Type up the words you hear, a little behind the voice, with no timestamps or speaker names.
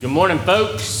Good morning,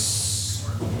 folks.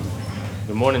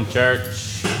 Good morning,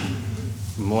 church.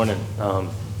 Good morning. I'm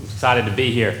excited to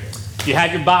be here. If you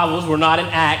have your Bibles, we're not in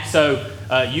Acts, so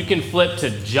you can flip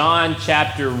to John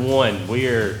chapter 1. We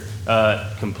are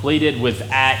completed with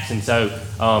Acts, and so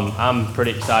I'm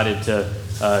pretty excited to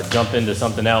jump into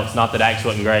something else. Not that Acts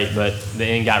wasn't great, but the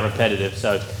end got repetitive.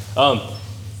 So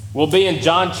we'll be in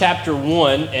John chapter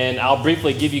 1, and I'll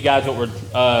briefly give you guys what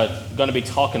we're going to be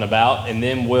talking about, and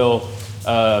then we'll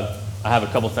I have a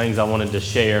couple things I wanted to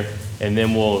share, and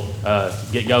then we'll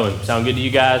get going. Sound good to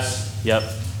you guys? Yep.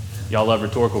 Y'all love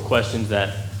rhetorical questions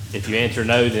that if you answer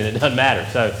no, then it doesn't matter.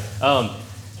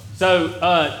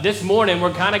 So this morning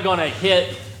we're kind of going to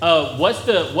hit what's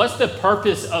the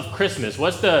purpose of Christmas?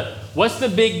 What's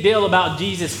the big deal about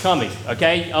Jesus coming?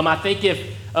 Okay. I think if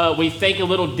we think a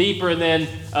little deeper than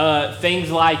things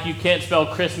like you can't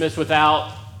spell Christmas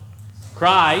without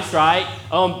Christ, right?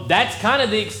 That's kind of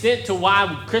the extent to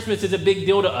why Christmas is a big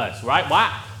deal to us, right?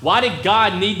 Why did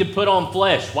God need to put on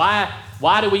flesh?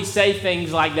 Why do we say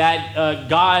things like that?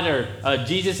 God or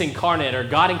Jesus incarnate or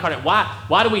God incarnate?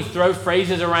 Why do we throw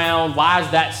phrases around? Why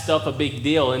is that stuff a big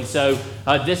deal? And so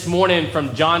this morning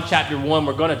from John chapter 1,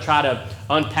 we're going to try to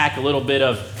unpack a little bit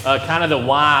of kind of the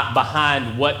why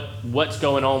behind what's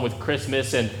going on with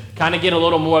Christmas and kind of get a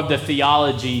little more of the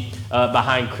theology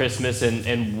behind Christmas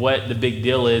and what the big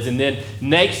deal is. And then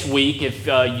next week, if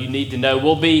you need to know,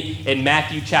 we'll be in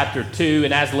Matthew chapter 2.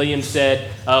 And as Liam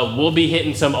said, we'll be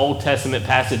hitting some Old Testament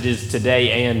passages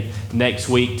today and next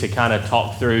week to kind of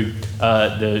talk through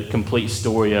the complete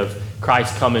story of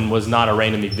Christ coming was not a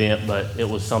random event, but it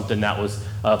was something that was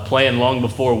planned long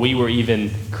before we were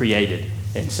even created.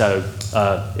 And so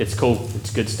it's cool.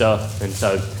 It's good stuff. And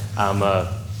so I'm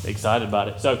excited about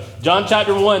it. So John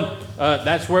chapter 1,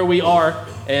 that's where we are.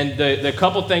 And the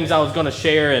couple things I was going to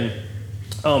share, and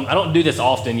I don't do this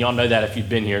often. Y'all know that if you've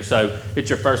been here. So if it's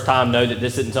your first time, know that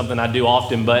this isn't something I do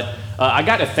often. But I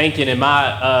got to thinking in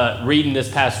my reading this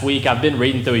past week, I've been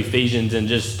reading through Ephesians and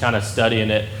just kind of studying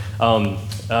it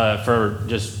for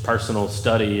just personal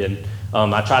study. And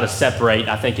I try to separate.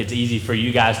 I think it's easy for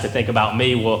you guys to think about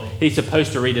me. Well, he's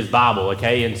supposed to read his Bible,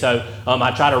 okay? And so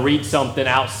I try to read something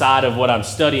outside of what I'm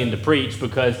studying to preach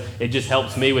because it just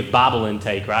helps me with Bible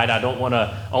intake, right? I don't want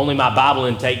only my Bible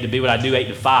intake to be what I do 8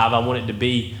 to 5. I want it to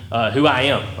be who I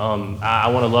am. I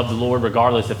want to love the Lord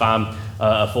regardless if I'm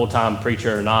a full-time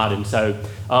preacher or not. And so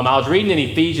I was reading in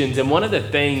Ephesians, and one of the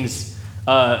things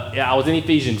I was in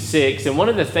Ephesians 6, and one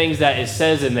of the things that it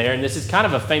says in there, and this is kind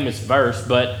of a famous verse,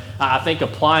 but I think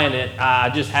applying it,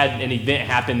 I just had an event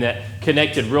happen that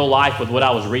connected real life with what I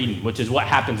was reading, which is what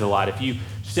happens a lot. If you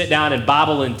sit down and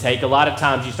Bible intake, a lot of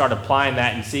times you start applying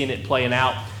that and seeing it playing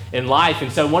out in life.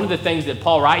 And so one of the things that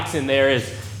Paul writes in there is,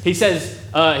 he says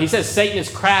Satan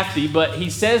is crafty, but he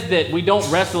says that we don't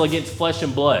wrestle against flesh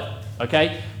and blood,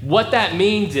 okay? What that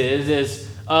means is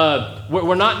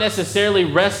we're not necessarily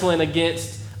wrestling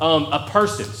against a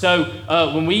person. So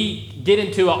when we get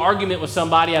into an argument with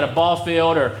somebody at a ball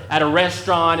field or at a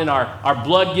restaurant and our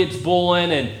blood gets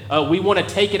boiling and we want to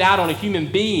take it out on a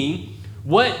human being,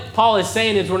 what Paul is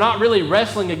saying is we're not really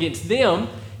wrestling against them.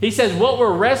 He says what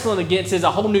we're wrestling against is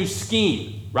a whole new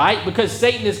scheme, right? Because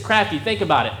Satan is crafty. Think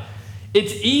about it.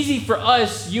 It's easy for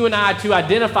us, you and I, to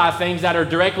identify things that are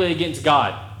directly against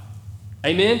God.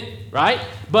 Amen? Right?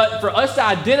 But for us to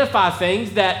identify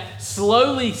things that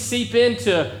slowly seep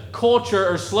into culture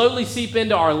or slowly seep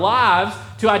into our lives,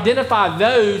 to identify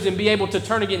those and be able to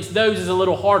turn against those is a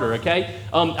little harder, okay?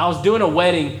 I was doing a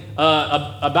wedding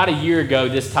about a year ago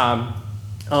this time,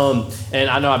 and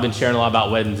I know I've been sharing a lot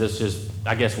about weddings. It's just,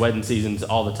 I guess, wedding season's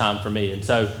all the time for me. And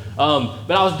so,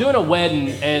 but I was doing a wedding,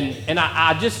 and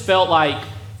I just felt like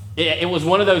it was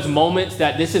one of those moments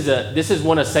that this is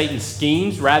one of Satan's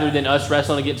schemes rather than us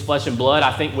wrestling against flesh and blood.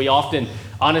 I think we often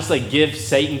honestly give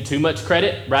Satan too much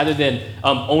credit rather than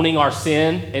owning our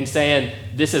sin and saying,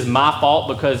 this is my fault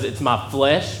because it's my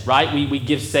flesh, right? We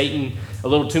give Satan a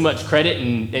little too much credit,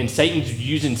 and Satan's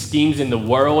using schemes in the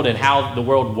world and how the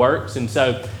world works. And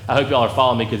so I hope y'all are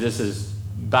following me because this is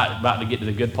about to get to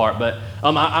the good part. But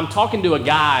I'm talking to a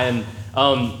guy, and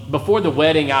before the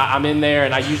wedding, I'm in there,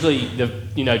 and I usually,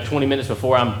 20 minutes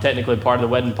before, I'm technically part of the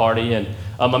wedding party, and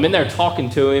I'm in there talking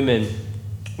to him, and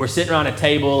we're sitting around a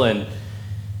table, and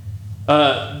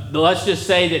let's just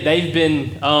say that they've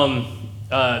been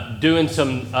doing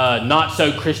some not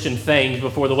so Christian things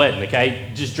before the wedding,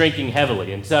 okay? Just drinking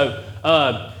heavily. And so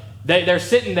they're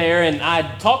sitting there, and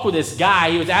I talked with this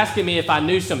guy. He was asking me if I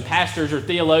knew some pastors or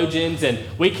theologians, and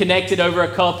we connected over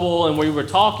a couple, and we were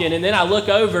talking, and then I look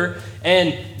over,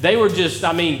 and they were just,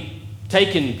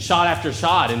 taking shot after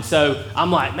shot. And so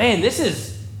I'm like, man, this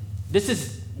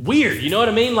is weird. You know what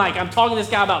I mean? Like, I'm talking to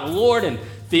this guy about the Lord and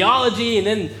theology, and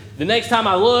then the next time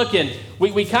I look, and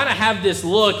we kind of have this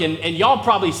look, and y'all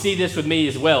probably see this with me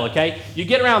as well, okay? You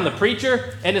get around the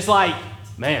preacher, and it's like,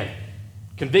 man,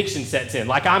 conviction sets in.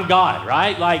 Like, I'm God,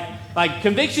 right? Like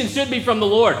conviction should be from the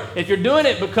Lord. If you're doing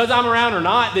it because I'm around or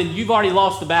not, then you've already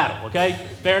lost the battle, okay?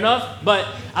 Fair enough? But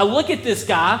I look at this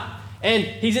guy, and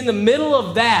he's in the middle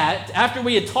of that after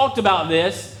we had talked about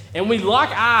this, and we lock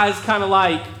eyes kind of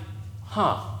like,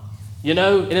 you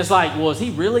know? And it's like, well, is he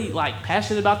really like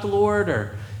passionate about the Lord,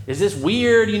 or is this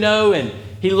weird, you know? And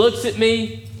he looks at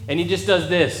me, and he just does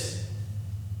this.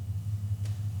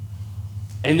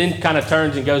 And then kind of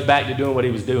turns and goes back to doing what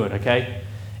he was doing, okay?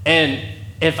 And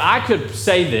if I could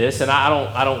say this, and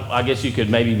I guess you could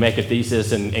maybe make a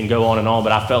thesis and go on,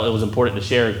 but I felt it was important to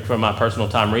share from my personal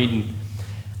time reading.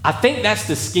 I think that's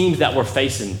the schemes that we're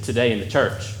facing today in the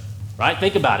church, right?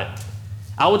 Think about it.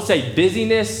 I would say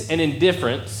busyness and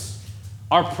indifference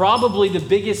are probably the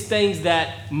biggest things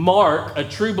that mark a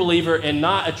true believer and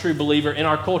not a true believer in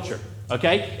our culture.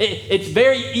 Okay? It's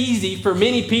very easy for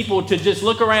many people to just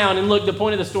look around and look. The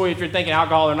point of the story, if you're thinking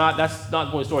alcohol or not, that's not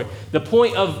the point of the story. The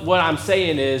point of what I'm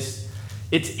saying is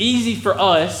it's easy for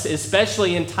us,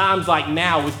 especially in times like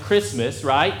now with Christmas,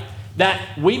 right,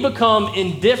 that we become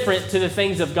indifferent to the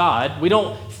things of God. We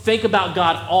don't think about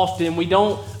God often. We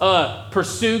don't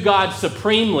pursue God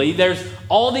supremely. There's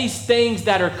all these things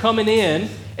that are coming in.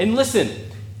 And listen,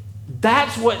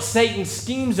 that's what Satan's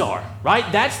schemes are,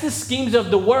 right? That's the schemes of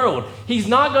the world. He's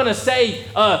not going to say,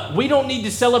 we don't need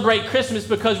to celebrate Christmas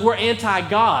because we're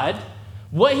anti-God.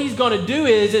 What he's going to do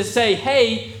is say,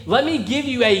 hey, let me give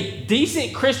you a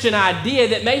decent Christian idea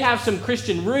that may have some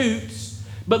Christian roots,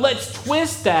 but let's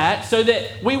twist that so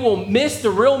that we will miss the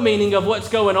real meaning of what's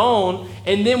going on,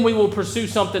 and then we will pursue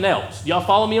something else. Y'all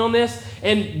follow me on this?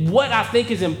 And what I think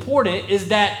is important is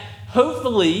that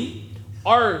hopefully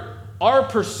our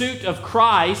pursuit of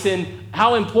Christ and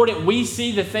how important we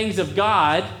see the things of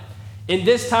God in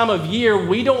this time of year,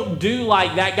 we don't do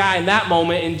like that guy in that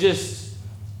moment and just,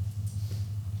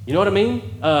 you know what I mean?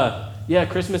 Yeah,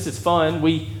 Christmas is fun.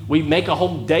 We make a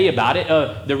whole day about it.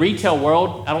 The retail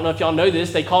world, I don't know if y'all know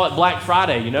this, they call it Black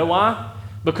Friday. You know why?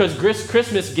 Because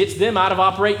Christmas gets them out of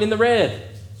operating in the red.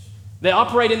 They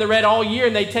operate in the red all year,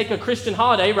 and they take a Christian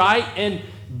holiday, right, and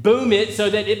boom it so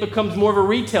that it becomes more of a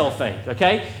retail thing,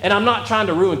 okay? And I'm not trying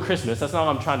to ruin Christmas. That's not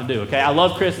what I'm trying to do, okay? I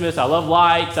love Christmas. I love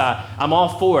lights. I'm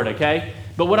all for it, okay?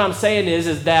 But what I'm saying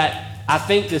is that I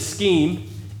think the scheme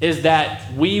is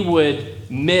that we would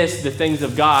miss the things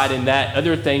of God and that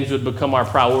other things would become our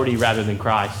priority rather than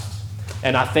Christ.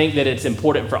 And I think that it's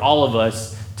important for all of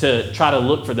us to try to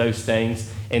look for those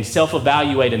things and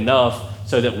self-evaluate enough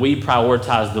so that we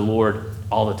prioritize the Lord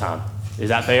all the time. Is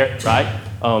that fair, right?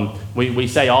 We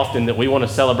say often that we want to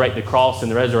celebrate the cross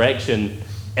and the resurrection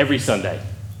every Sunday.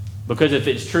 Because if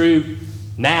it's true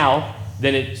now,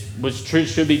 then it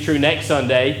should be true next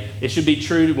Sunday. It should be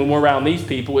true when we're around these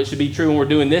people. It should be true when we're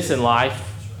doing this in life,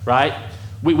 right?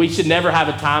 We should never have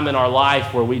a time in our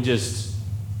life where we just,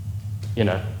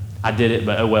 I did it,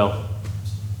 but oh well.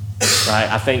 Right?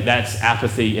 I think that's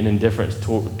apathy and indifference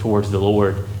towards the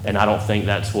Lord, and I don't think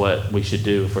that's what we should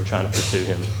do if we're trying to pursue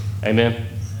Him. Amen?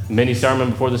 Mini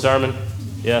sermon before the sermon?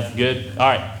 Yeah, good. All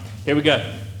right, here we go.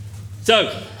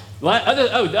 So, the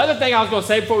other thing I was going to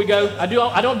say before we go, I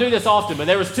don't do this often, but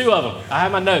there was two of them. I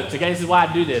have my notes. Okay, this is why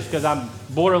I do this, because I'm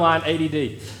borderline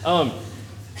ADD.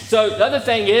 So the other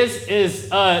thing is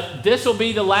this will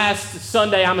be the last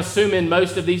Sunday. I'm assuming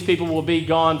most of these people will be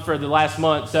gone for the last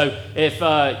month. So if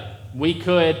we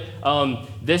could,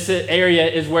 this area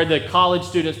is where the college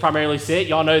students primarily sit.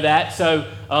 Y'all know that.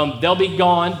 So they'll be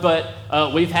gone,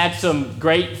 but we've had some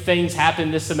great things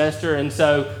happen this semester. And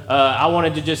so I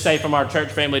wanted to just say from our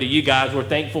church family to you guys, we're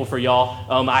thankful for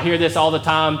y'all. I hear this all the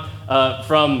time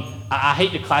I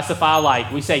hate to classify, like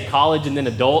we say college and then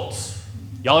adults.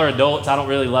 Y'all are adults. I don't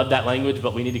really love that language,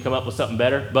 but we need to come up with something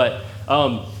better. But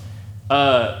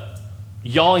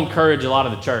y'all encourage a lot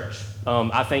of the church.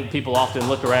 I think people often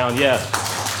look around. Yeah,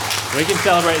 we can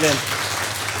celebrate them.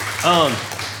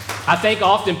 I think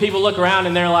often people look around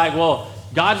and they're like, well,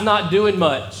 God's not doing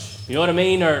much. You know what I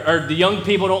mean? Or the young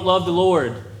people don't love the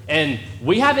Lord. And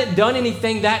we haven't done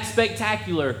anything that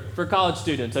spectacular for college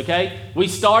students, okay? We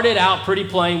started out pretty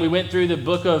plain. We went through the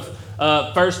book of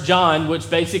 1 John, which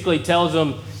basically tells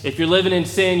them if you're living in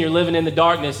sin, you're living in the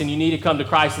darkness, and you need to come to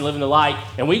Christ and live in the light.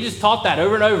 And we just taught that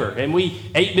over and over. And we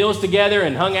ate meals together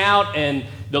and hung out, and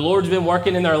the Lord's been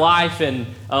working in their life. And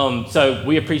so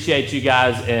we appreciate you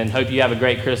guys and hope you have a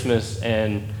great Christmas.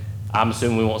 And I'm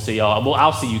assuming we won't see y'all. Well,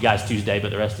 I'll see you guys Tuesday,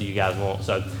 but the rest of you guys won't.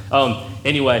 So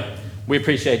anyway, we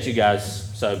appreciate you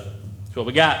guys So that's what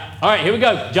we got. All right, here we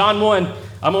go. John 1.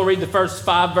 I'm going to read the first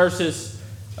 5 verses,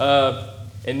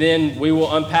 and then we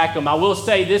will unpack them. I will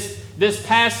say this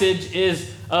passage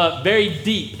is very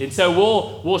deep, and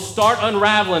so we'll start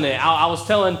unraveling it. I was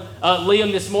telling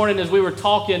Liam this morning as we were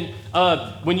talking,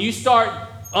 when you start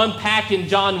unpacking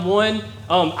John 1,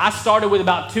 I started with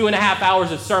about 2.5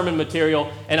 hours of sermon material,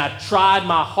 and I tried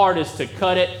my hardest to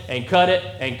cut it and cut it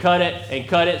and cut it and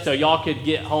cut it so y'all could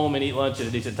get home and eat lunch at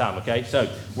a decent time, okay?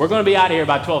 So we're going to be out of here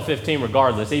by 12:15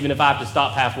 regardless, even if I have to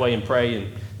stop halfway and pray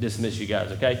and dismiss you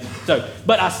guys, okay? So,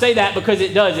 but I say that because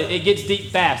it gets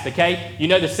deep fast, okay? You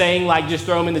know the saying, like, just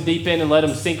throw them in the deep end and let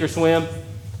them sink or swim?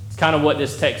 It's kind of what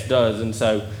this text does, and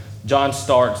so John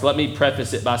starts. Let me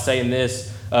preface it by saying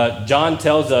this. John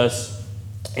tells us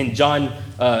in John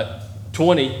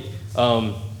 20,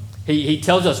 he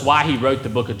tells us why he wrote the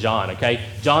book of John, okay?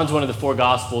 John's one of the 4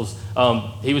 Gospels.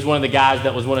 He was one of the guys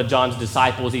that was one of John's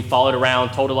disciples. He followed around,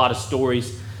 told a lot of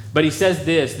stories. But he says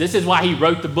this is why he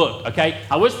wrote the book, okay?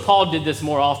 I wish Paul did this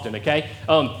more often, okay?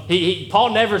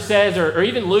 Paul never says, or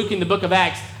even Luke in the book of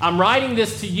Acts, I'm writing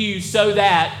this to you so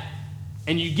that,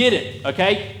 and you get it,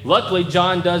 okay? Luckily,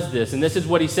 John does this, and this is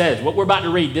what he says. What we're about to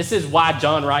read, this is why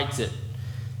John writes it.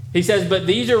 He says, but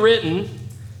these are written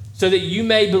so that you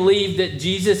may believe that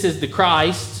Jesus is the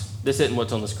Christ. This isn't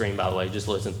what's on the screen, by the way, just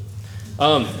listen.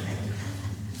 Some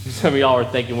of y'all are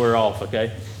thinking we're off,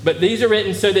 okay? But these are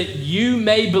written so that you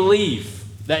may believe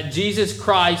that Jesus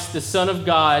Christ, the Son of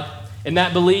God, and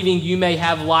that believing you may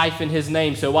have life in his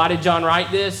name. So why did John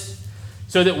write this?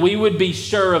 So that we would be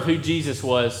sure of who Jesus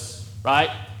was,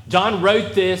 right? John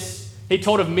wrote this. He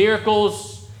told of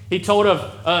miracles. He told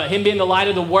of him being the light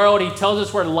of the world. He tells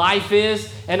us where life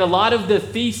is. And a lot of the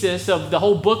thesis of the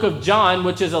whole book of John,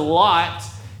 which is a lot,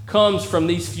 comes from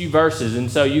these few verses. And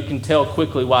so you can tell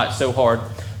quickly why it's so hard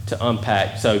to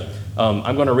unpack. So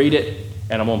I'm going to read it,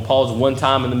 and I'm going to pause one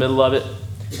time in the middle of it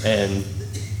and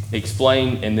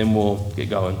explain, and then we'll get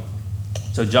going.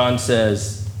 So John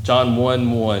says, John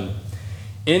 1:1,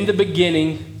 in the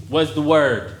beginning was the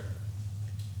Word.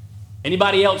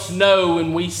 Anybody else know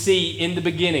when we see in the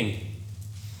beginning?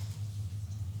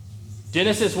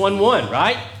 Genesis 1:1,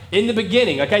 right? In the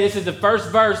beginning. Okay, this is the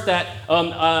first verse that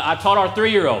I taught our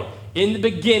 3-year-old. In the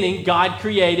beginning, God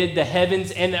created the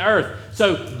heavens and the earth.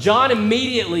 So John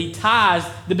immediately ties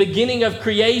the beginning of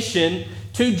creation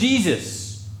to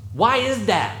Jesus. Why is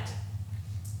that?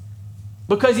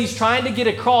 Because he's trying to get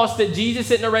across that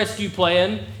Jesus isn't a rescue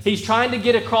plan. He's trying to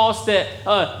get across that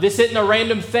this isn't a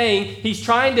random thing. He's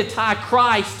trying to tie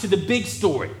Christ to the big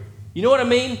story. You know what I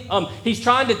mean? He's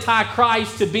trying to tie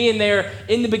Christ to being there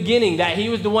in the beginning, that he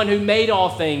was the one who made all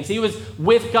things. He was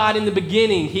with God in the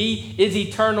beginning. He is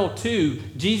eternal too.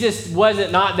 Jesus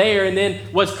wasn't not there and then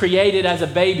was created as a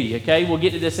baby, okay? We'll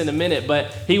get to this in a minute,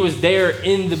 but he was there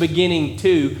in the beginning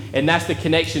too, and that's the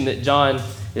connection that John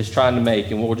is trying to make,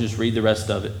 and we'll just read the rest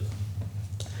of it.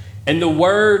 And the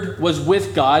Word was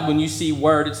with God. When you see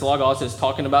Word, it's Logos, it's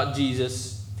talking about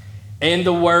Jesus. And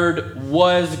the Word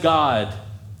was God.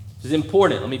 This is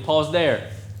important. Let me pause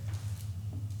there.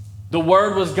 The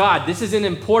Word was God. This is an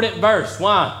important verse.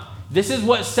 Why? This is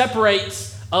what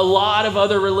separates a lot of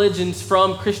other religions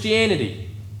from Christianity.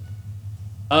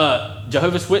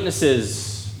 Jehovah's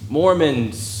Witnesses,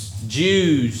 Mormons,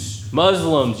 Jews,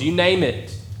 Muslims, you name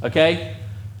it. Okay?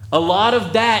 A lot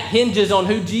of that hinges on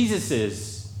who Jesus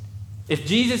is. If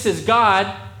Jesus is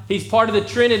God, he's part of the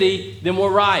Trinity, then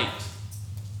we're right.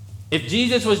 If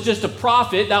Jesus was just a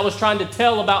prophet that was trying to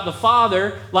tell about the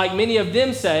Father, like many of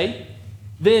them say,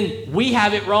 then we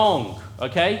have it wrong,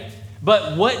 okay?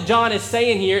 But what John is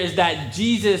saying here is that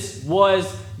Jesus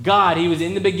was God. He was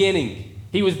in the beginning.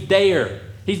 He was there.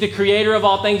 He's the creator of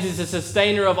all things. He's the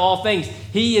sustainer of all things.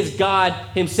 He is God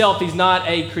himself. He's not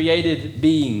a created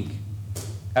being,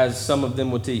 as some of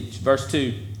them will teach. Verse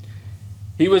 2,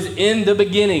 he was in the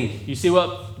beginning. You see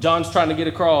what John's trying to get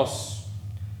across?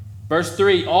 Verse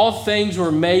 3, all things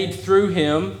were made through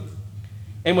him,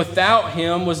 and without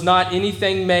him was not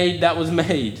anything made that was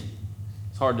made.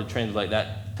 It's hard to translate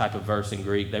that type of verse in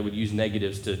Greek. They would use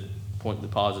negatives to point to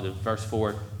the positive. Verse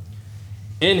 4,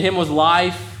 in him was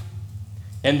life,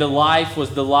 and the life was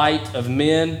the light of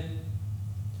men.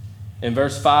 In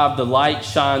verse 5, the light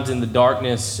shines in the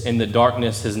darkness, and the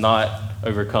darkness has not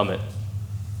overcome it.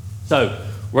 So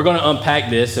we're going to unpack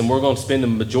this, and we're going to spend the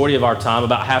majority of our time,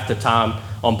 about half the time,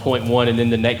 on point 1, and then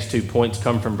the next 2 points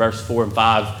come from verse 4 and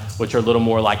 5, which are a little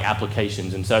more like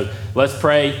applications. And so let's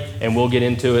pray, and we'll get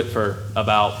into it for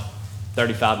about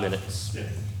 35 minutes.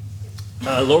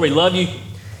 Lord, we love you,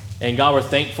 and God, we're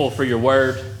thankful for your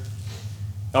word.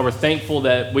 God, we're thankful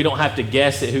that we don't have to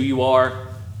guess at who you are.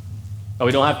 God,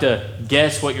 we don't have to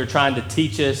guess what you're trying to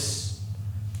teach us.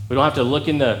 We don't have to look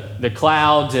in the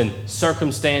clouds and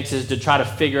circumstances to try to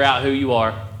figure out who you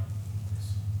are.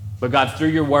 But God, through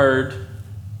your word,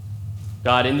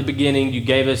 God, in the beginning, you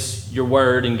gave us your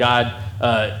word, and God,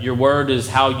 your word is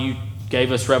how you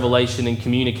gave us revelation and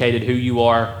communicated who you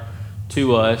are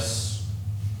to us.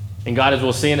 And God, as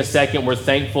we'll see in a second, we're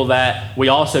thankful that we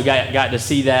also got to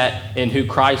see that in who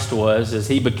Christ was as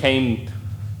he became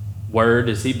word,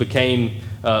 as he became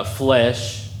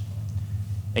flesh.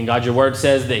 And God, your word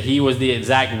says that he was the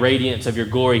exact radiance of your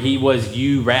glory. He was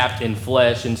you wrapped in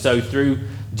flesh. And so through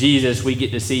Jesus, we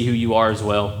get to see who you are as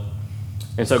well.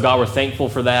 And so, God, we're thankful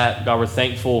for that. God, we're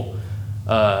thankful,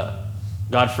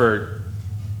 God, for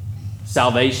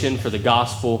salvation, for the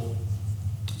gospel.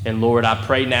 And Lord, I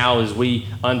pray now as we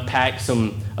unpack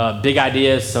some big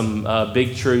ideas, some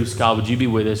big truths, God, would you be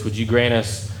with us? Would you grant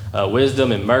us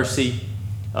wisdom and mercy?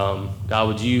 God,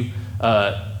 would you,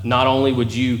 not only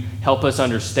would you help us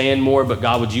understand more, but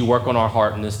God, would you work on our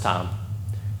heart in this time?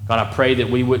 God, I pray that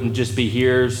we wouldn't just be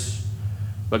hearers,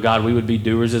 but God, we would be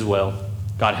doers as well.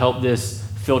 God, help this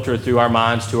filter through our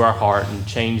minds to our heart and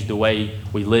change the way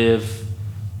we live.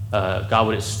 God,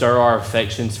 would it stir our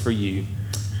affections for you?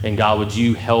 And God, would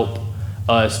you help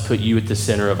us put you at the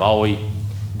center of all we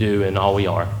do and all we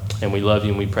are? And we love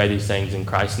you and we pray these things in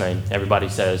Christ's name. Everybody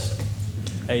says,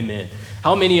 amen.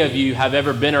 How many of you have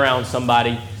ever been around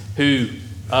somebody who,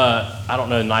 I don't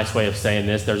know a nice way of saying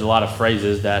this, there's a lot of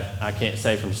phrases that I can't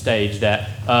say from stage, that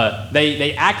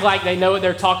they act like they know what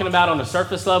they're talking about on the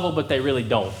surface level, but they really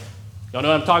don't. Y'all know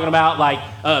what I'm talking about?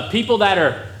 Like people that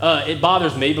are, it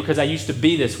bothers me because I used to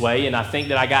be this way, and I think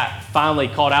that I got finally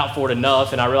called out for it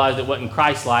enough, and I realized it wasn't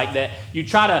Christ-like, that you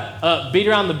try to beat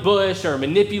around the bush or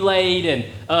manipulate, and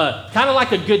kind of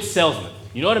like a good salesman.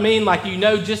 You know what I mean? Like you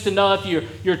know just enough,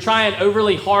 you're trying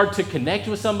overly hard to connect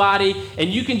with somebody, and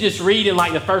you can just read in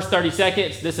like the first 30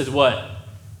 seconds, this is what?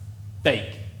 Fake.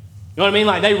 You know what I mean?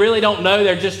 Like they really don't know.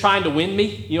 They're just trying to win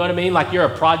me. You know what I mean? Like you're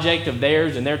a project of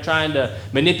theirs and they're trying to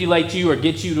manipulate you or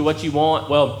get you to what you want.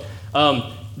 Well,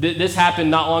 this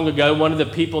happened not long ago. One of the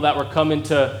people that were coming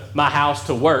to my house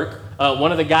to work,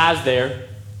 one of the guys there,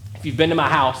 if you've been to my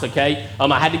house, okay,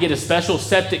 I had to get a special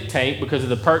septic tank because of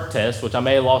the PERT test, which I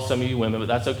may have lost some of you women, but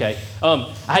that's okay.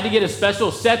 I had to get a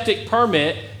special septic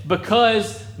permit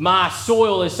because my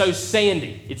soil is so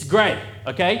sandy. It's gray,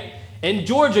 okay? In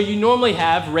Georgia, you normally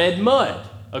have red mud,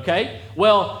 okay?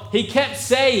 Well, he kept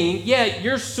saying, yeah,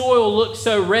 your soil looks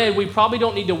so red, we probably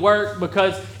don't need to work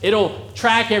because it'll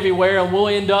track everywhere and we'll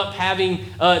end up having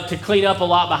to clean up a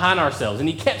lot behind ourselves. And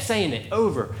he kept saying it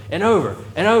over and over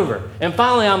and over. And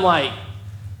finally, I'm like,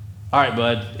 all right,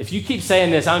 bud, if you keep saying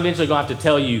this, I'm eventually going to have to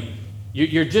tell you,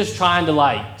 you're just trying to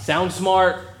like sound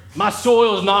smart. My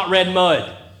soil is not red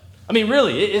mud. I mean,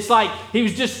 really, it's like he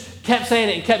was just kept saying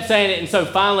it and kept saying it. And so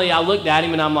finally I looked at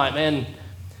him and I'm like, man,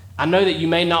 I know that you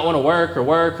may not want to work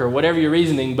or whatever your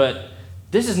reasoning, but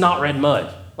this is not red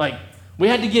mud. Like we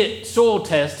had to get soil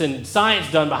tests and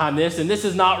science done behind this, and this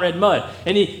is not red mud.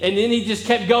 And then he just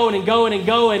kept going and going and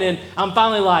going. And I'm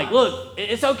finally like, look,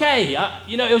 it's okay.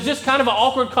 It was just kind of an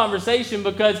awkward conversation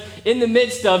because in the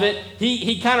midst of it,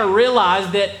 he kind of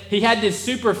realized that he had this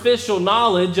superficial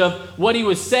knowledge of what he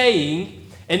was saying.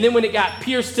 And then when it got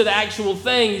pierced to the actual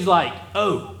thing, he's like,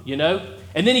 oh,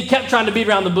 And then he kept trying to beat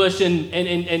around the bush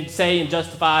and say and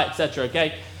justify, etc.,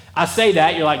 okay? I say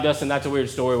that, you're like, Dustin, that's a weird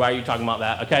story. Why are you talking about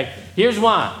that? Okay, here's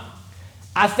why.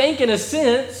 I think in a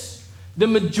sense, the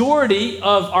majority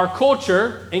of our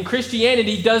culture in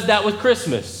Christianity does that with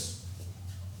Christmas.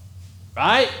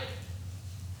 Right?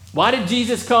 Why did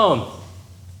Jesus come?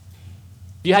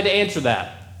 You had to answer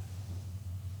that.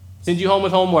 Send you home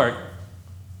with homework.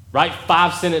 Write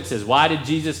 5 sentences. Why did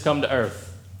Jesus come to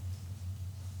earth?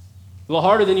 A little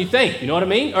harder than you think, you know what I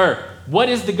mean? Or what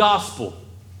is the gospel?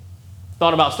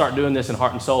 Thought about starting doing this in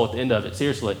Heart and Soul at the end of it,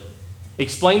 seriously.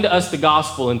 Explain to us the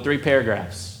gospel in 3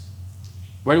 paragraphs.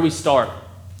 Where do we start?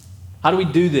 How do we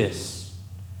do this?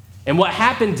 And what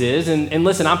happens is, and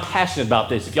listen, I'm passionate about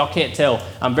this. If y'all can't tell,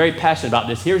 I'm very passionate about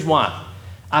this. Here's why.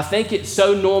 I think it's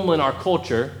so normal in our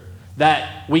culture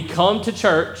that we come to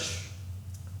church,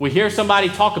 we hear somebody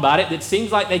talk about it that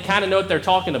seems like they kind of know what they're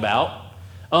talking about.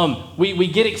 We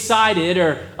get excited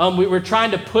or we're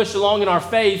trying to push along in our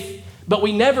faith, but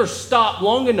we never stop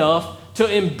long enough to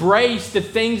embrace the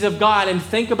things of God and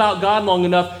think about God long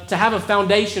enough to have a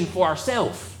foundation for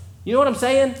ourselves. You know what I'm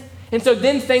saying? And so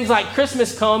then things like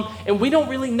Christmas come and we don't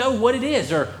really know what it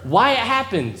is or why it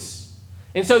happens.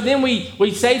 And so then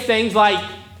we say things like,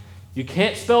 you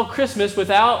can't spell Christmas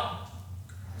without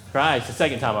Christ. The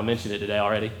second time I mentioned it today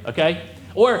already, okay?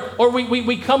 Or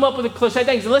we come up with a cliche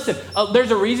things. And listen,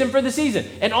 there's a reason for the season.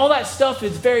 And all that stuff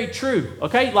is very true,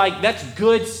 okay? Like, that's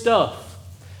good stuff.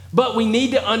 But we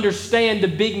need to understand the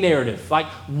big narrative. Like,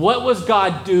 what was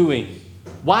God doing?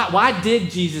 Why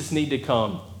did Jesus need to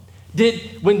come?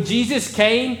 When Jesus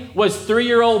came, was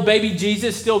 3-year-old baby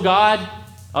Jesus still God?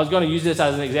 I was going to use this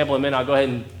as an example in a minute. I'll go ahead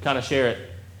and kind of share it.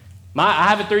 I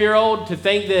have a 3-year-old. To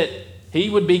think that he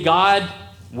would be God,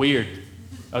 weird.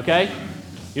 Okay?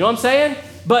 You know what I'm saying?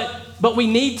 But we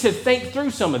need to think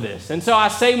through some of this. And so I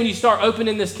say, when you start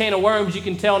opening this can of worms, you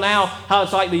can tell now how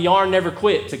it's like the yarn never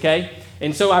quits, okay?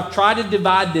 And so I've tried to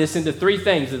divide this into 3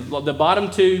 things. The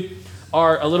bottom 2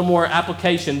 are a little more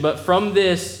application, but from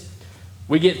this,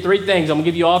 we get 3 things. I'm going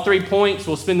to give you all 3 points.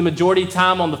 We'll spend the majority of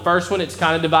time on the first one. It's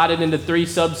kind of divided into 3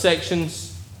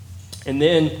 subsections, and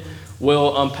then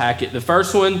we'll unpack it. The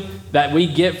first one that we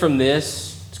get from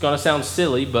this, it's going to sound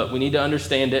silly, but we need to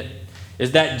understand it,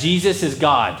 is that Jesus is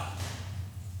God.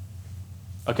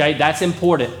 Okay, that's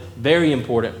important, very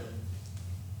important.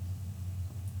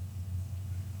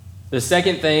 The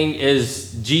second thing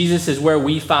is Jesus is where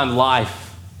we find life.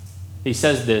 He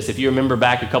says this. If you remember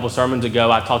back a couple sermons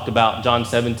ago, I talked about John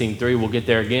 17:3. We'll get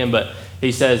there again, but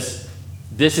he says,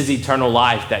 this is eternal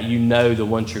life, that you know the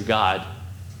one true God.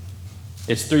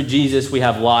 It's through Jesus we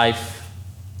have life,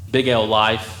 big L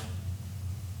life.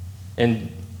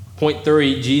 And point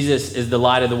 3, Jesus is the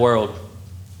light of the world.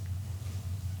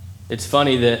 It's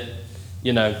funny that,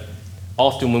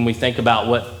 often when we think about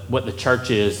what the church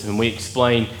is, and we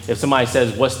explain, if somebody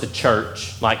says, what's the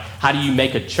church? Like, how do you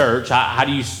make a church? How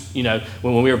do you,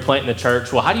 when we were planting a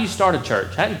church, well, how do you start a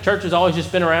church? Hadn't churches always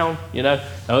just been around,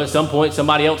 at some point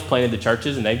somebody else planted the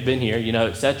churches and they've been here,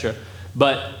 etc.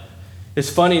 But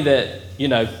it's funny that,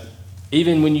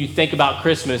 even when you think about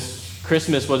Christmas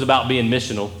was about being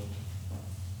missional,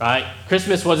 right?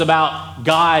 Christmas was about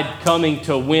God coming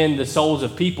to win the souls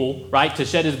of people, right? To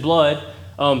shed his blood.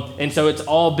 And so it's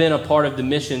all been a part of the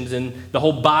missions, and the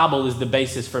whole Bible is the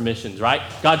basis for missions, right?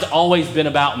 God's always been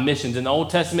about missions. In the Old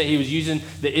Testament, he was using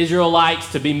the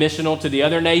Israelites to be missional to the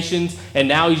other nations, and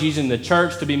now he's using the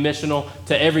church to be missional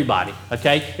to everybody,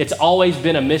 okay? It's always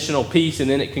been a missional piece, and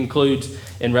then it concludes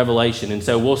in Revelation. And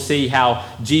so we'll see how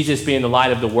Jesus being the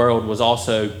light of the world was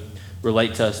also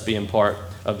relate to us being part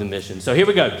of the mission. So here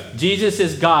we go. Jesus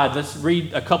is God. Let's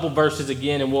read a couple verses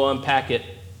again, and we'll unpack it.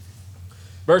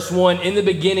 Verse 1, in the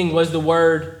beginning was the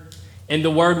Word, and the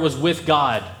Word was with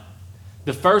God.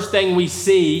 The first thing we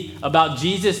see about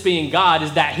Jesus being God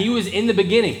is that he was in the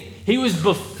beginning. He was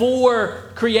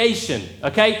before creation,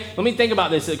 okay? Let me think about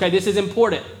this, okay? This is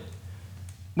important.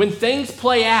 When things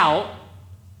play out,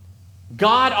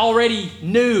 God already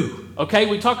knew, okay?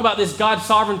 We talk about this God's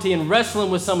sovereignty and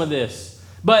wrestling with some of this.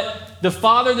 But the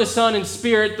Father, the Son, and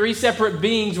Spirit, 3 separate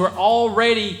beings, were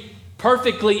already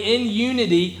perfectly in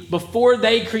unity before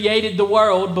they created the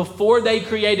world, before they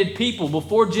created people,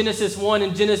 before Genesis 1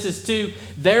 and Genesis 2,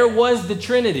 there was the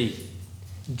Trinity.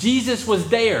 Jesus was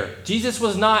there. Jesus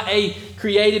was not a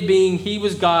created being. He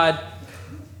was God.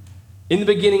 In the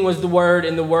beginning was the Word,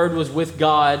 and the Word was with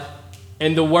God,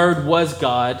 and the Word was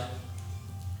God.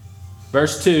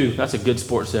 Verse 2, that's a good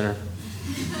Sports Center.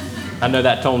 I know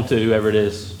that tone too, whoever it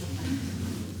is.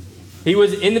 He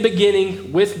was in the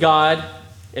beginning with God.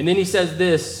 And then he says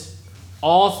this,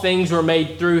 all things were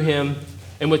made through him,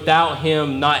 and without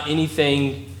him not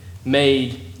anything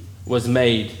was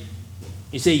made.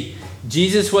 You see,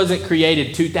 Jesus wasn't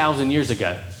created 2,000 years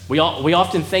ago. We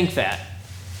often think that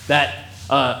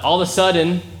all of a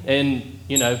sudden in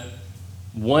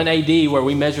 1 AD, where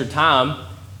we measure time,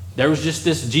 there was just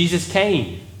this Jesus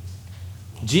came.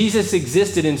 Jesus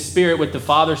existed in spirit with the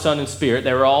Father, Son, and Spirit.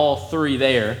 They were all 3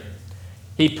 there.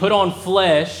 He put on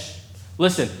flesh.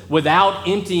 Listen, without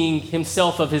emptying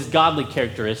himself of his godly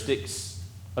characteristics,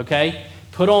 okay?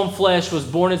 Put on flesh, was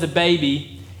born as a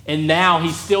baby, and now he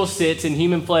still sits in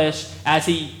human flesh as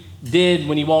he did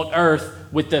when he walked earth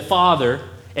with the Father,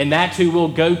 and that's who we'll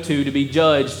go to be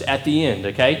judged at the end,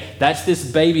 okay? That's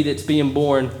this baby that's being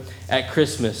born at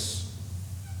Christmas.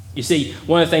 You see,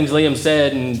 one of the things Liam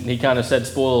said, and he kind of said,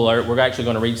 spoiler alert, we're actually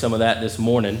going to read some of that this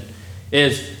morning,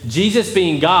 is Jesus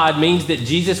being God means that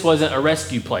Jesus wasn't a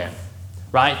rescue plan.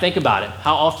 Right? Think about it.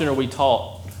 How often are we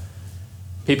taught?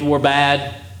 People were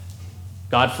bad.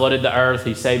 God flooded the earth.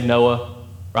 He saved Noah.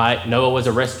 Right? Noah was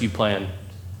a rescue plan.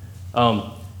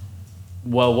 Well,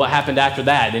 what happened after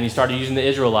that? Then he started using the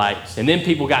Israelites. And then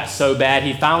people got so bad,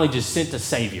 he finally just sent a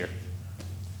Savior.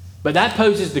 But that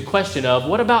poses the question of,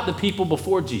 what about the people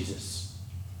before Jesus?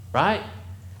 Right?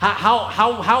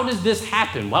 How does this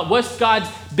happen? What's God's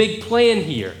big plan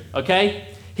here? Okay?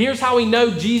 Here's how we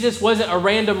know Jesus wasn't a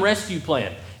random rescue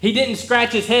plan. He didn't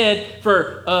scratch his head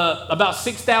for about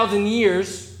 6,000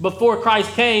 years before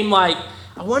Christ came like,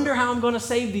 I wonder how I'm going to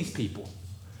save these people.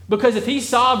 Because if he's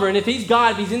sovereign, if he's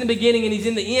God, if he's in the beginning and he's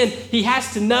in the end, he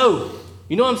has to know.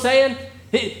 You know what I'm saying?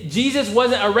 Jesus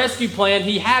wasn't a rescue plan.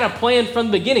 He had a plan from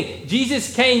the beginning.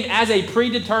 Jesus came as a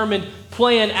predetermined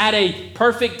plan at a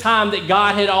perfect time that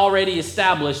God had already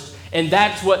established. And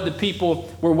that's what the people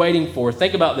were waiting for.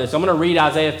 Think about this. I'm going to read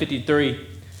Isaiah 53.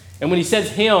 And when he says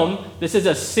him, this is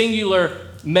a singular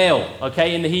male,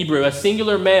 okay, in the Hebrew. A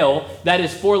singular male that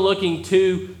is forelooking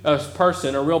to a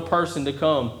person, a real person to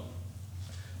come.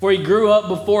 For he grew up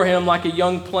before him like a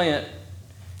young plant.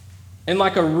 And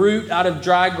like a root out of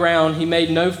dry ground, he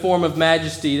made no form of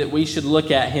majesty that we should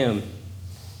look at him.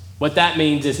 What that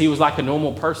means is he was like a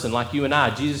normal person, like you and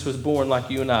I. Jesus was born like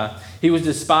you and I. He was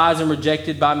despised and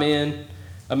rejected by men,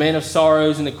 a man of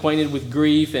sorrows and acquainted with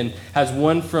grief, and has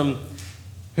one from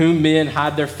whom men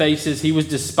hide their faces. He was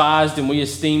despised and we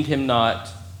esteemed him not.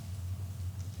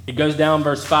 It goes down,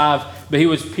 verse 5, but he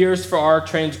was pierced for our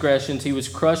transgressions. He was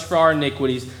crushed for our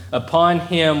iniquities. Upon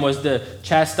him was the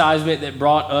chastisement that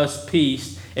brought us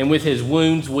peace. And with his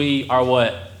wounds we are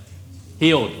what?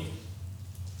 Healed.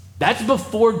 That's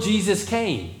before Jesus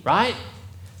came, right?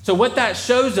 So what that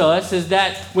shows us is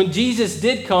that when Jesus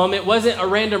did come, it wasn't a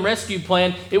random rescue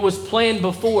plan. It was planned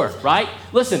before, right?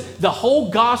 Listen, the whole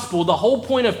gospel, the whole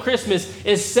point of Christmas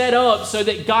is set up so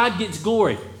that God gets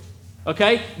glory.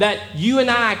 Okay? That you and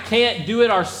I can't do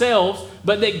it ourselves,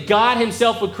 but that God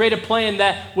himself would create a plan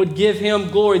that would give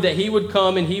him glory, that he would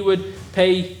come and he would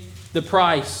pay the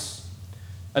price.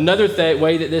 Another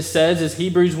way that this says is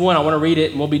Hebrews 1. I want to read it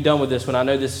and we'll be done with this one. I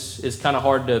know this is kind of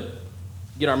hard to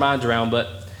get our minds around,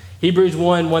 but Hebrews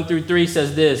 1, 1 through 3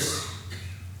 says this.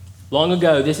 Long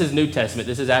ago, this is New Testament,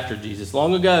 this is after Jesus.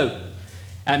 Long ago,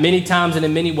 at many times and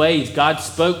in many ways, God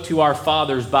spoke to our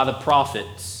fathers by the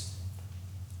prophets.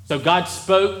 So God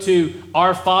spoke to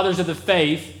our fathers of the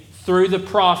faith through the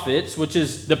prophets, which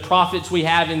is the prophets we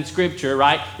have in Scripture,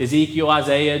 right? Ezekiel,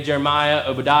 Isaiah, Jeremiah,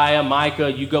 Obadiah,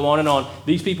 Micah, you go on and on.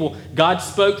 These people, God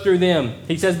spoke through them.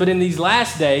 He says, but in these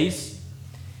last days,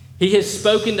 he has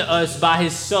spoken to us by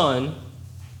his Son,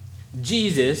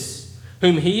 Jesus,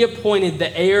 whom he appointed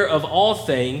the heir of all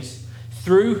things,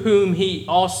 through whom he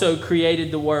also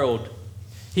created the world.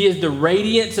 He is the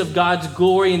radiance of God's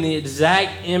glory and the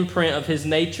exact imprint of his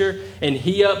nature, and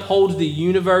he upholds the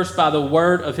universe by the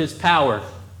word of his power.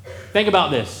 Think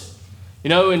about this. You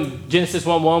know, in Genesis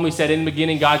 1:1, we said, in the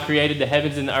beginning, God created the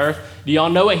heavens and the earth. Do y'all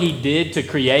know what he did to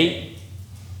create?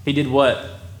 He did what?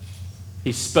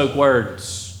 He spoke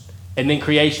words, and then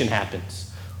creation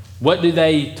happens. What do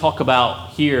they talk about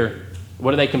here?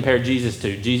 What do they compare Jesus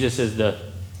to? Jesus is the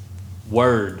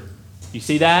Word. You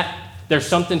see that? There's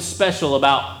something special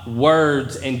about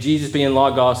words and Jesus being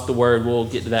Logos, the Word. We'll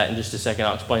get to that in just a second.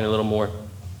 I'll explain a little more.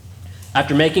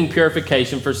 After making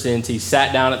purification for sins, he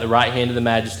sat down at the right hand of the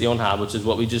Majesty on high, which is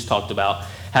what we just talked about,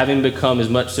 having become as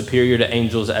much superior to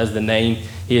angels as the name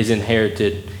he has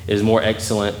inherited is more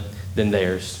excellent than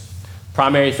theirs.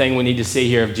 Primary thing we need to see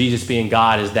here of Jesus being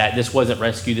God is that this wasn't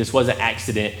rescue, this wasn't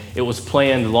accident. It was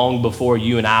planned long before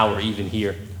you and I were even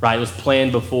here, right? It was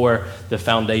planned before the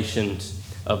foundations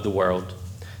of the world.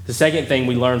 The second thing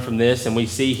we learn from this and we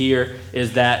see here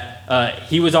is that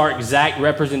he was our exact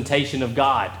representation of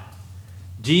God.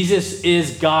 Jesus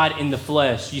is God in the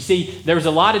flesh. You see, there was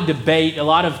a lot of debate, a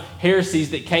lot of heresies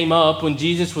that came up when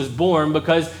Jesus was born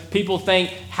because people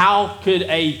think, how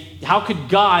could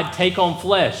God take on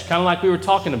flesh? Kind of like we were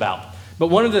talking about. But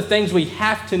one of the things we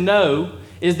have to know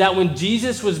is that when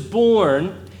Jesus was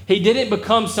born, he didn't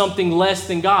become something less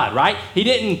than God, right? He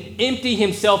didn't empty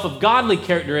himself of godly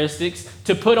characteristics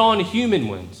to put on human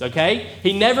ones, okay?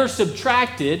 He never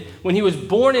subtracted. When he was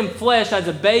born in flesh as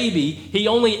a baby, he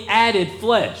only added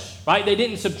flesh, right? They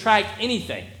didn't subtract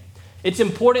anything. It's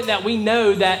important that we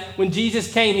know that when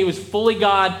Jesus came, he was fully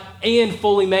God and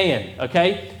fully man,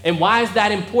 okay? And why is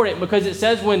that important? Because it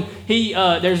says when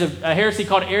there's a heresy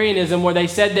called Arianism where they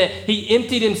said that he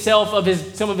emptied himself of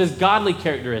some of his godly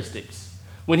characteristics.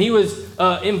 When he was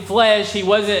in flesh, he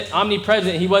wasn't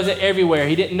omnipresent. He wasn't everywhere.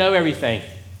 He didn't know everything.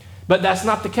 But that's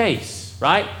not the case,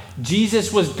 right?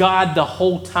 Jesus was God the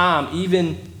whole time,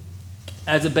 even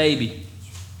as a baby.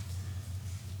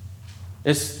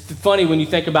 It's funny when you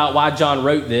think about why John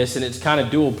wrote this, and it's kind of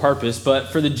dual purpose. But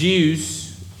for the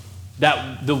Jews,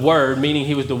 that the Word, meaning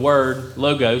he was the Word,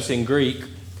 Logos in Greek,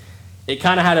 it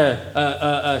kind of had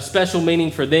a special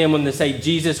meaning for them when they say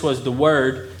Jesus was the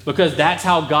Word, because that's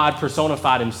how God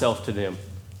personified himself to them,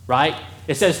 right?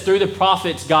 It says through the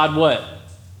prophets, God what?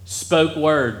 Spoke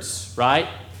words, right?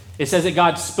 It says that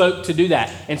God spoke to do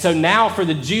that. And so now for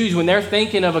the Jews, when they're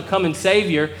thinking of a coming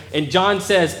Savior, and John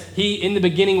says he in the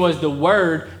beginning was the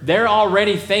Word, they're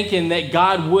already thinking that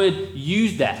God would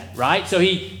use that, right? So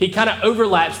he kind of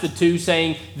overlaps the two,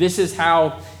 saying this is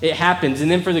how it happens.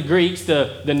 And then for the Greeks,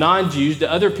 the non-Jews,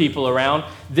 the other people around,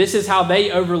 this is how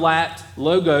they overlapped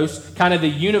logos, kind of the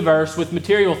universe with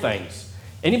material things.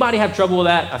 Anybody have trouble with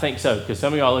that? I think so, because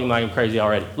some of y'all looking like I'm crazy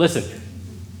already. Listen,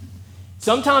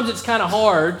 sometimes it's kind of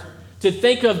hard to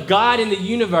think of God in the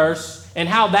universe and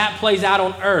how that plays out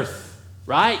on earth,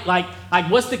 right? Like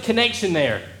what's the connection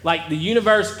there? Like the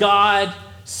universe, God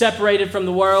separated from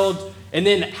the world, and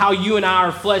then how you and I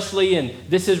are fleshly and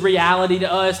this is reality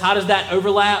to us. How does that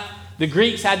overlap? The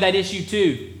Greeks had that issue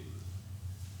too.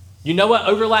 You know what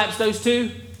overlaps those two?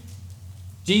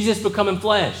 Jesus becoming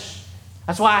flesh.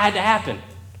 That's why it had to happen.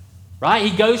 Right?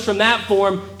 He goes from that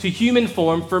form to human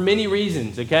form for many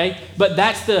reasons, okay? But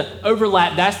that's the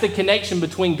overlap, that's the connection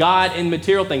between God and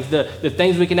material things, the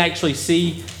things we can actually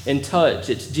see and touch.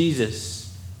 It's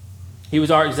Jesus. He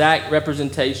was our exact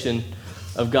representation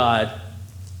of God.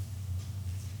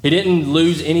 He didn't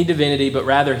lose any divinity, but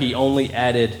rather he only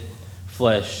added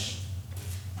flesh.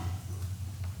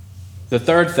 The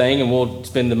third thing, and we'll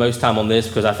spend the most time on this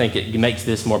because I think it makes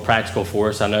this more practical for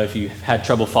us. I know if you had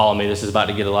trouble following me, this is about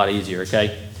to get a lot easier,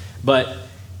 okay? But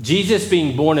Jesus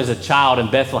being born as a child in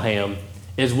Bethlehem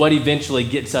is what eventually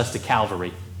gets us to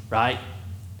Calvary, right?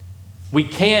 We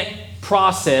can't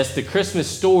process the Christmas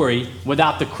story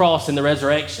without the cross and the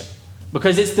resurrection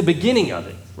because it's the beginning of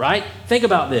it, right? Think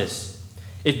about this.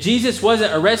 If Jesus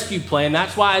wasn't a rescue plan,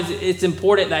 that's why it's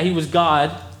important that he was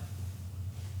God.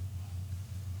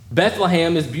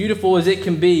 Bethlehem, as beautiful as it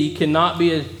can be, cannot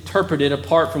be interpreted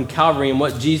apart from Calvary and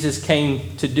what Jesus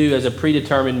came to do as a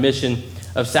predetermined mission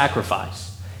of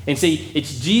sacrifice. And see,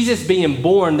 it's Jesus being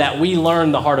born that we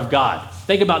learn the heart of God.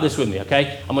 Think about this with me,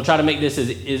 okay? I'm going to try to make this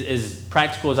as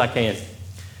practical as I can.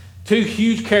 Two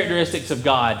huge characteristics of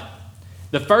God.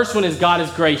 The first one is God is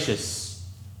gracious,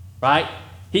 right?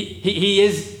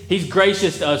 He's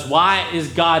gracious to us. Why is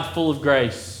God full of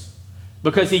grace?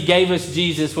 Because he gave us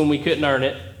Jesus when we couldn't earn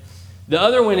it. The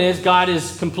other one is God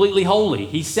is completely holy.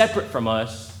 He's separate from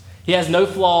us. He has no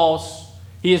flaws.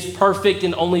 He is perfect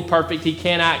and only perfect. He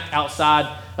can't act outside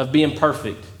of being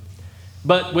perfect.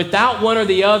 But without one or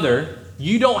the other,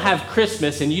 you don't have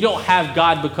Christmas and you don't have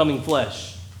God becoming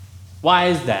flesh. Why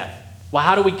is that? Well,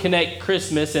 how do we connect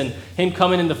Christmas and him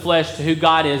coming in the flesh to who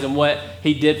God is and what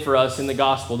he did for us in the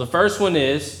gospel? The first one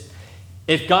is,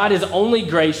 if God is only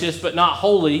gracious but not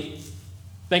holy,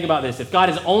 think about this. If God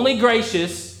is only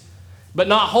gracious but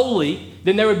not holy,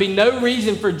 then there would be no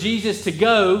reason for Jesus to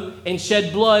go and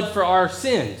shed blood for our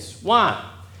sins. Why?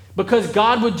 Because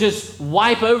God would just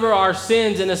wipe over our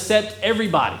sins and accept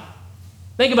everybody.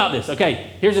 Think about this. Okay,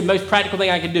 here's the most practical thing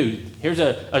I can do. Here's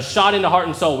a shot into heart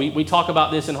and soul. We talk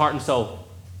about this in heart and soul.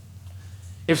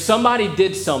 If somebody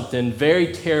did something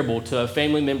very terrible to a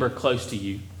family member close to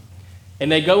you,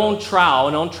 and they go on trial,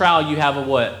 and on trial you have a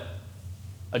what?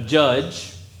 A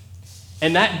judge.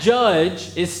 And that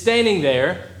judge is standing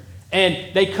there,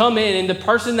 and they come in, and the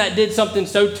person that did something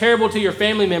so terrible to your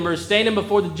family member is standing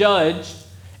before the judge.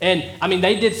 And, I mean,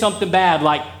 they did something bad,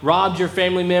 like robbed your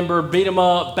family member, beat them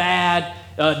up, bad.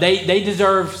 They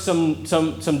deserve some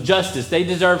justice. They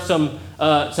deserve some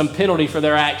penalty for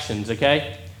their actions,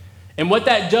 okay? And what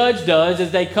that judge does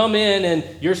is they come in,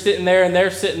 and you're sitting there, and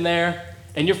they're sitting there,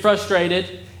 and you're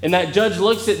frustrated. And that judge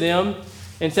looks at them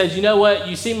and says, you know what?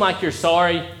 You seem like you're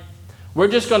sorry. We're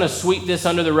just going to sweep this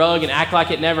under the rug and act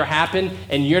like it never happened,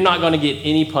 and you're not going to get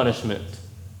any punishment.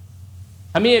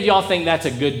 How many of y'all think that's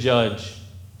a good judge?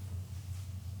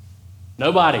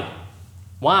 Nobody.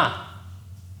 Why?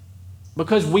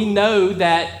 Because we know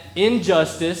that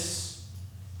injustice,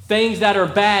 things that are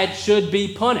bad, should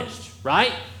be punished,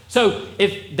 right? So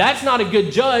if that's not a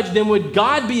good judge, then would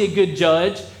God be a good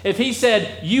judge if he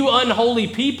said, you unholy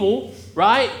people,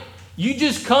 right? You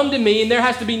just come to me and there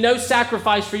has to be no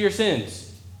sacrifice for your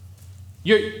sins.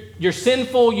 You're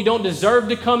sinful. You don't deserve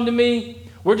to come to me.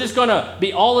 We're just going to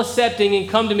be all accepting and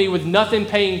come to me with nothing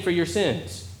paying for your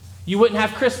sins. You wouldn't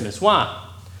have Christmas. Why?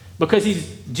 Because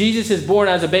Jesus is born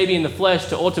as a baby in the flesh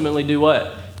to ultimately do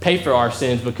what? Pay for our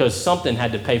sins, because something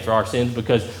had to pay for our sins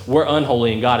because we're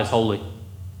unholy and God is holy.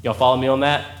 Y'all follow me on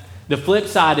that? The flip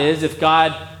side is if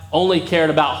God only cared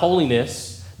about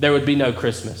holiness, there would be no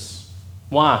Christmas.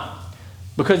 Why?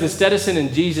 Because instead of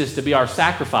sending Jesus to be our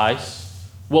sacrifice,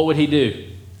 what would he do?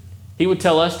 He would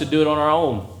tell us to do it on our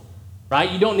own, right?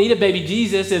 You don't need a baby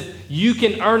Jesus if you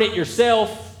can earn it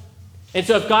yourself. And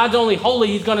so if God's only holy,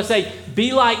 he's going to say,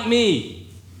 be like me.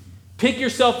 Pick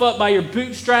yourself up by your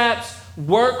bootstraps,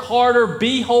 work harder,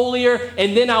 be holier,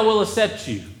 and then I will accept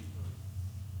you.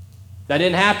 That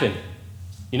didn't happen.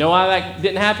 You know why that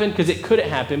didn't happen? Because it couldn't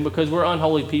happen, because we're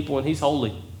unholy people and he's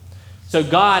holy. So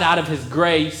God, out of his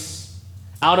grace,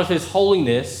 out of his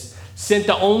holiness, sent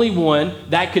the only one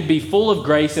that could be full of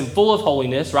grace and full of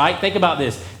holiness, right? Think about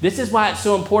this. This is why it's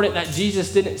so important that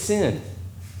Jesus didn't sin.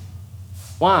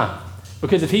 Why?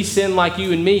 Because if he sinned like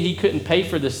you and me, he couldn't pay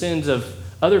for the sins of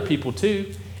other people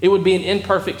too. It would be an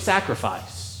imperfect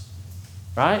sacrifice,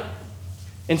 right?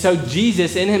 And so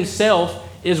Jesus in himself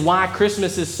is why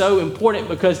Christmas is so important,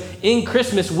 because in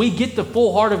Christmas we get the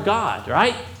full heart of God,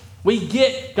 right? We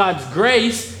get God's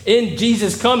grace in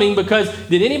Jesus coming, because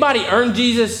did anybody earn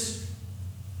Jesus?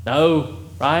 No,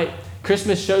 right?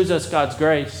 Christmas shows us God's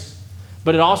grace,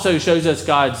 but it also shows us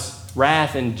God's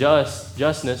wrath and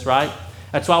justness, right?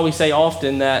 That's why we say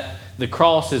often that the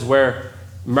cross is where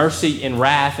mercy and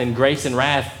wrath and grace and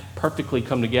wrath perfectly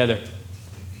come together.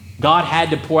 God had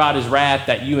to pour out his wrath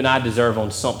that you and I deserve on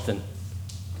something.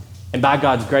 And by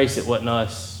God's grace, it wasn't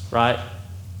us, right?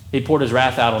 He poured his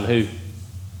wrath out on who?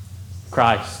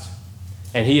 Christ.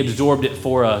 And he absorbed it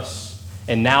for us.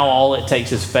 And now all it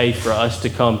takes is faith for us to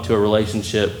come to a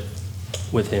relationship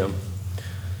with him.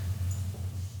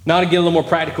 Now to get a little more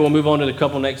practical, we'll move on to the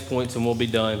couple next points and we'll be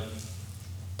done.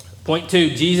 Point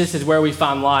 2, Jesus is where we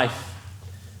find life.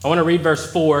 I want to read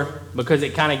verse 4 because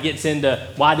it kind of gets into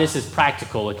why this is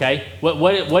practical, okay?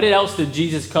 What else did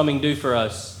Jesus coming do for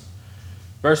us?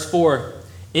 Verse 4,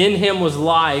 in him was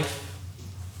life,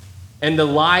 and the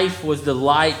life was the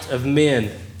light of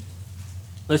men.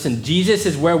 Listen, Jesus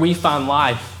is where we find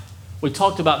life. We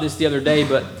talked about this the other day,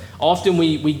 but often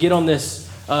we get on this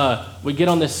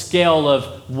scale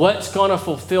of what's going to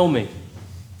fulfill me,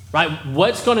 right?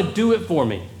 What's going to do it for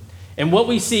me? And what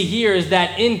we see here is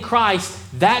that in Christ,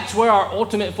 that's where our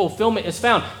ultimate fulfillment is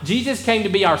found. Jesus came to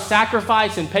be our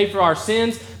sacrifice and pay for our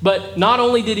sins, but not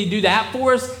only did he do that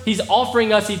for us, he's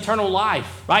offering us eternal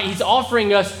life, right? He's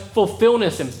offering us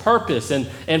fulfillment and purpose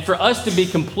and for us to be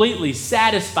completely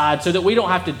satisfied so that we don't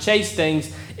have to chase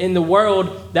things in the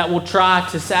world that will try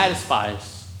to satisfy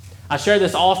us. I share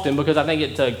this often because I think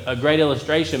it's a great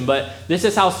illustration, but this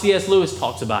is how C.S. Lewis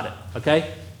talks about it,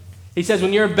 okay? He says,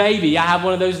 when you're a baby, I have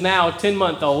one of those now, a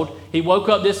 10-month-old. He woke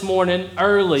up this morning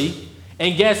early,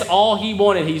 and guess all he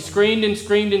wanted? He screamed and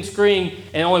screamed and screamed,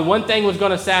 and only one thing was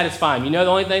going to satisfy him. You know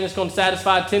the only thing that's going to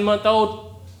satisfy a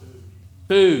 10-month-old?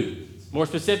 Food. More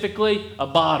specifically, a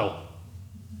bottle.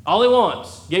 All he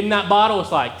wants. Give him that bottle,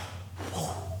 it's like,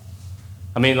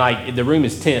 I mean, like the room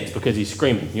is tense because he's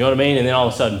screaming. You know what I mean? And then all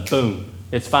of a sudden, boom,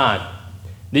 it's fine.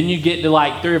 Then you get to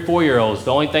like 3 or 4-year-olds.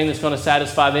 The only thing that's going to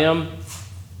satisfy them,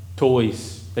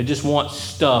 toys. They just want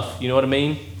stuff, you know what I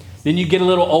mean? Then you get a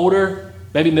little older,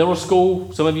 maybe middle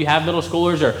school. Some of you have middle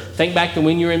schoolers, or think back to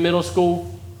when you were in middle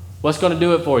school. What's going to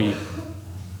do it for you?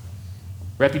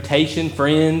 Reputation,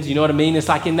 friends, you know what I mean? It's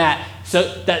like in that,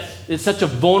 so that it's such a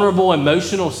vulnerable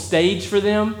emotional stage for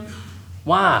them.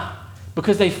 Why?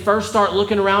 Because they first start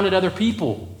looking around at other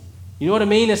people. You know what I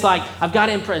mean? It's like, I've got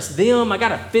to impress them. I got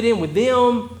to fit in with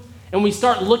them. And we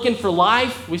start looking for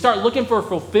life. We start looking for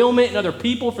fulfillment in other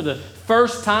people for the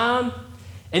first time.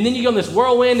 And then you go in this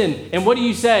whirlwind, and what do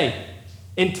you say?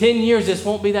 In 10 years, this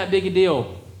won't be that big a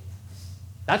deal.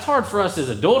 That's hard for us as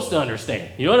adults to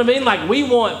understand. You know what I mean? Like, we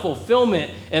want fulfillment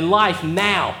in life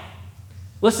now.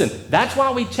 Listen, that's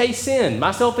why we chase sin,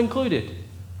 myself included.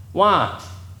 Why?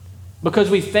 Because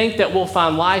we think that we'll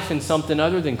find life in something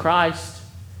other than Christ.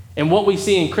 And what we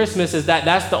see in Christmas is that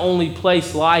that's the only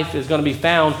place life is going to be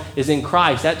found is in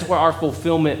Christ. That's where our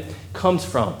fulfillment comes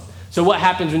from. So what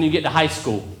happens when you get to high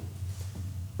school?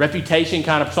 Reputation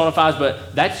kind of personifies,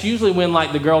 but that's usually when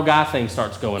like the girl-guy thing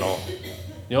starts going on.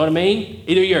 You know what I mean?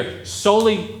 Either you're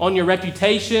solely on your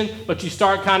reputation, but you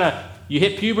start you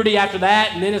hit puberty after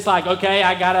that, and then it's like, okay,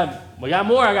 we got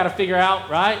more I got to figure out,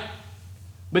 right?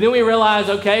 But then we realize,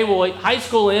 okay, well, high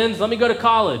school ends, let me go to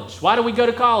college. Why do we go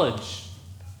to college?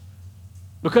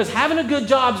 Because having a good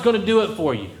job is going to do it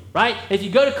for you, right? If you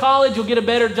go to college, you'll get a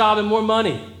better job and more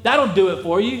money. That'll do it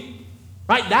for you,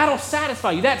 right? That'll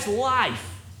satisfy you. That's life.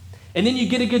 And then you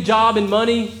get a good job and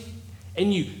money,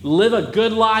 and you live a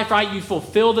good life, right? You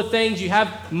fulfill the things. You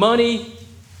have money,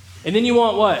 and then you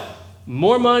want what?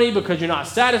 More money because you're not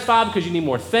satisfied, because you need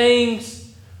more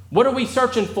things. What are we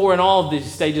searching for in all of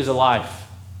these stages of life?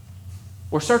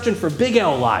 We're searching for big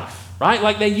L life, right?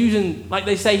 Like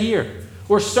they say here.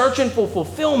 We're searching for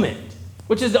fulfillment,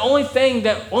 which is the only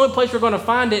place we're going to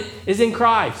find it is in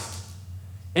Christ.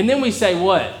 And then we say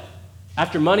what?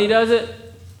 After money does it?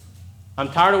 I'm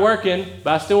tired of working,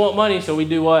 but I still want money, so we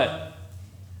do what?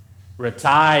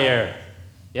 Retire.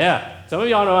 Yeah. Some of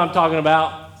y'all know what I'm talking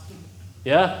about.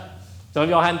 Yeah? Some of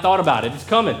y'all hadn't thought about it. It's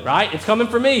coming, right? It's coming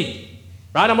for me,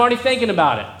 right? I'm already thinking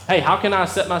about it. Hey, how can I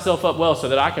set myself up well so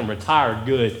that I can retire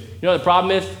good? You know what the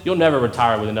problem is? You'll never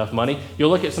retire with enough money. You'll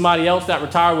look at somebody else that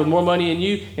retired with more money than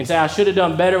you and say, I should have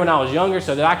done better when I was younger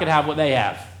so that I could have what they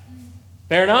have.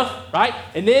 Fair enough, right?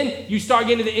 And then you start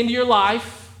getting to the end of your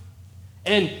life,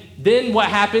 and then what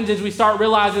happens is we start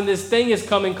realizing this thing is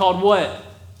coming called what?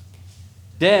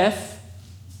 Death.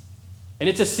 And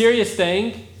it's a serious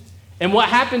thing. And what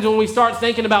happens when we start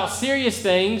thinking about serious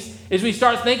things is we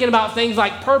start thinking about things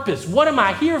like purpose. What am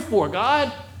I here for,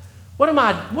 God? What am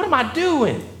I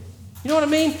doing? You know what I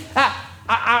mean?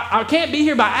 I can't be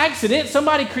here by accident.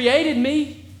 Somebody created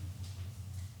me.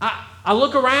 I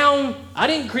look around. I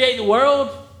didn't create the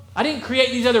world. I didn't create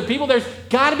these other people. There's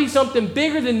got to be something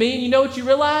bigger than me. And you know what you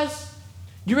realize?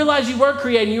 You realize you were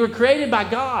created. You were created by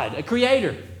God, a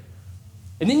creator.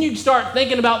 And then you start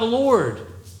thinking about the Lord.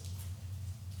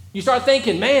 You start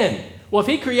thinking, man, well, if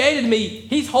he created me,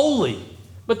 he's holy.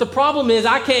 But the problem is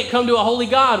I can't come to a holy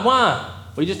God. Why?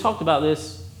 We just talked about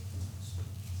this.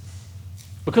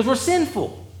 Because we're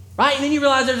sinful. Right? And then you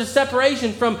realize there's a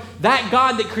separation from that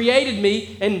God that created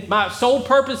me, and my sole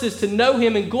purpose is to know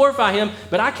him and glorify him,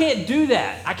 but I can't do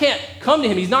that. I can't come to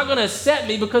him. He's not going to accept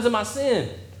me because of my sin.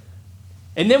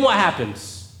 And then what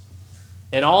happens?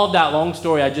 In all of that long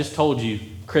story I just told you,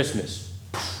 Christmas.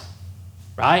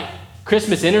 Right?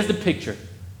 Christmas enters the picture.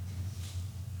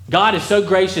 God is so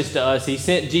gracious to us, he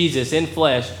sent Jesus in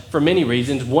flesh for many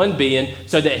reasons, one being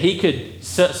so that he could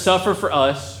suffer for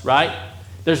us, right?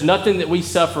 There's nothing that we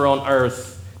suffer on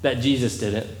earth that Jesus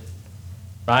didn't,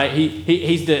 right?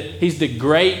 He's the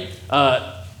great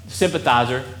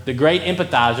sympathizer, the great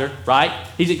empathizer, right?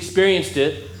 He's experienced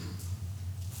it.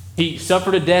 He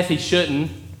suffered a death he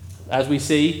shouldn't, as we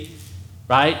see,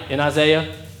 right, in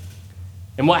Isaiah.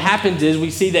 And what happens is we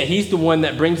see that he's the one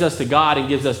that brings us to God and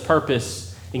gives us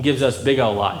purpose and gives us big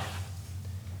old life.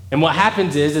 And what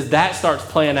happens is that starts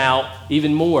playing out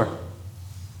even more.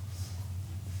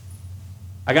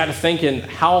 I got to thinking,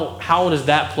 how does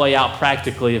that play out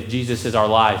practically if Jesus is our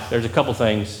life? There's a couple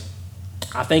things.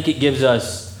 I think it gives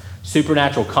us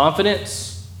supernatural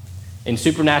confidence and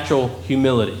supernatural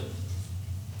humility,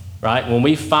 right? When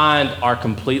we find our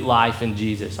complete life in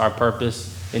Jesus, our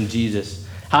purpose in Jesus,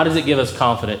 how does it give us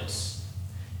confidence?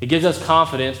 It gives us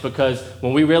confidence because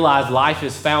when we realize life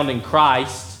is found in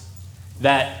Christ,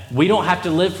 that we don't have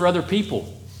to live for other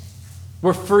people.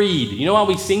 We're freed. You know why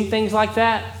we sing things like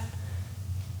that?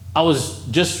 I was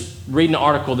just reading an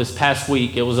article this past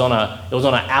week. It was on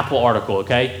an Apple article,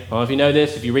 okay? I don't know if you know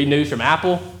this. If you read news from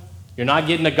Apple, you're not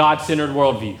getting a God-centered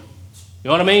worldview. You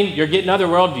know what I mean? You're getting other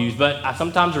worldviews, but I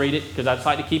sometimes read it because I just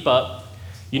like to keep up.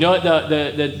 You know what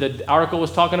the article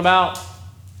was talking about?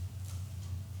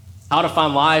 How to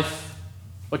find life,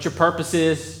 what your purpose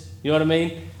is. You know what I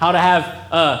mean? How to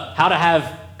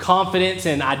have confidence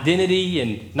and identity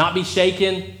and not be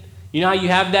shaken. You know how you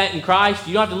have that in Christ?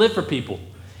 You don't have to live for people.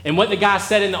 And what the guy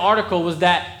said in the article was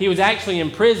that he was actually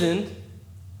imprisoned,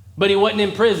 but he wasn't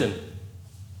in prison.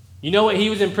 You know what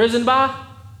he was imprisoned by?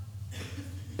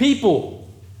 People,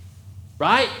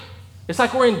 right? It's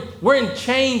like we're in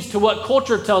chains to what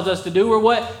culture tells us to do or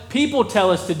what people tell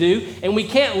us to do, and we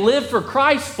can't live for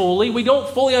Christ fully. We don't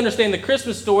fully understand the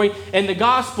Christmas story and the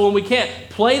gospel, and we can't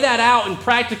play that out in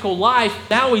practical life.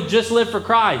 Now we just live for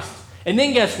Christ. And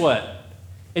then guess what?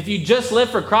 If you just live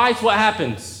for Christ, what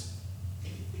happens?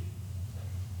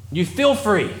 You feel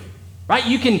free, right?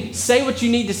 You can say what you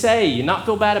need to say and not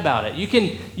feel bad about it. You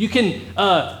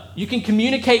can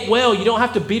communicate well. You don't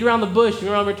have to beat around the bush. You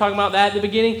remember we were talking about that at the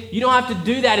beginning? You don't have to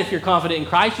do that if you're confident in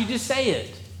Christ. You just say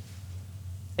it.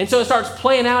 And so it starts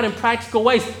playing out in practical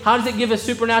ways. How does it give us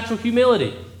supernatural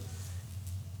humility?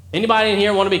 Anybody in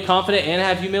here want to be confident and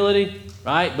have humility?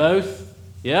 Right? Both?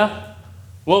 Yeah?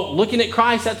 Well, looking at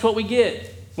Christ, that's what we get.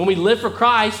 When we live for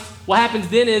Christ, what happens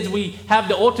then is we have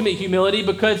the ultimate humility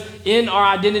because in our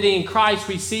identity in Christ,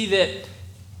 we see that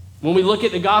when we look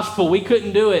at the gospel, we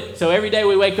couldn't do it. So every day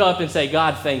we wake up and say,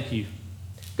 God, thank you.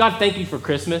 God, thank you for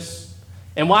Christmas.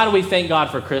 And why do we thank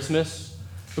God for Christmas?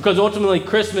 Because ultimately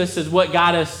Christmas is what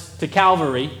got us to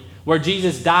Calvary, where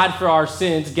Jesus died for our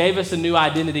sins, gave us a new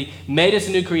identity, made us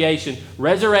a new creation,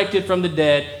 resurrected from the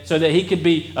dead so that he could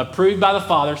be approved by the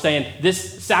Father, saying,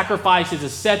 this sacrifice is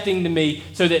accepting to me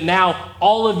so that now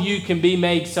all of you can be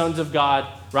made sons of God,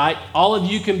 right? All of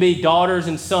you can be daughters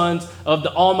and sons of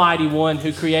the Almighty One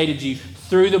who created you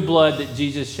through the blood that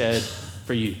Jesus shed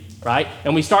for you, right?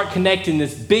 And we start connecting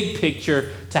this big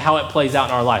picture to how it plays out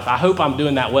in our life. I hope I'm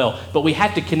doing that well, but we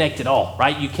have to connect it all,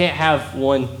 right? You can't have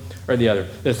one or the other.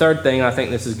 The third thing, I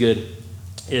think this is good,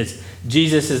 is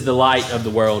Jesus is the light of the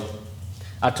world.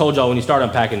 I told y'all when you start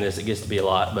unpacking this, it gets to be a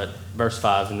lot, but verse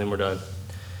 5, and then we're done.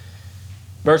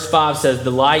 Verse 5 says,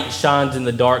 the light shines in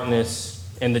the darkness,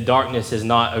 and the darkness has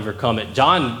not overcome it.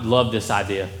 John loved this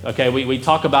idea. Okay, we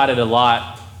talk about it a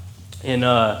lot in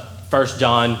 1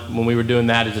 John when we were doing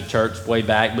that as a church way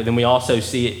back, but then we also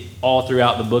see it all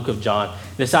throughout the book of John.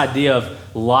 This idea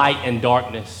of light and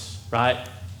darkness, right?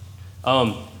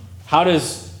 How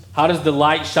does the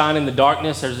light shine in the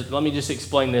darkness? Let me just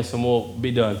explain this and we'll be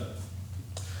done.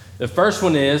 The first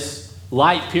one is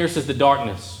light pierces the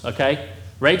darkness, okay?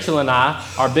 Rachel and I,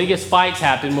 our biggest fights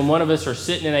happen when one of us are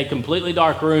sitting in a completely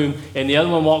dark room and the other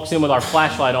one walks in with our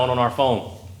flashlight on our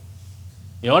phone.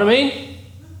 You know what I mean?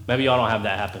 Maybe y'all don't have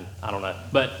that happen. I don't know.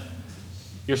 But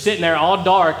you're sitting there all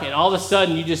dark and all of a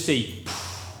sudden you just see,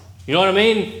 you know what I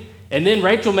mean? And then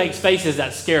Rachel makes faces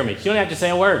that scare me. She don't have to say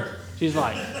a word. She's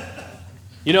like,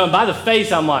 you know, and by the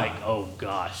face I'm like, oh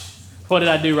gosh. What did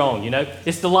I do wrong? You know,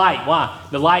 it's the light. Why?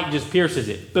 The light just pierces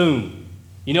it. Boom.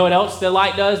 You know what else the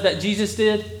light does that Jesus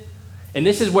did? And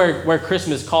this is where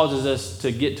Christmas causes us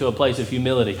to get to a place of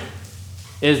humility.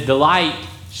 Is the light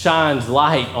shines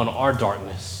light on our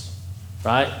darkness,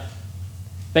 right?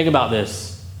 Think about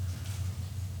this.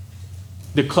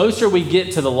 The closer we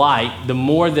get to the light, the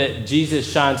more that Jesus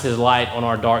shines his light on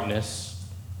our darkness,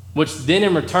 which then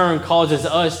in return causes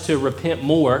us to repent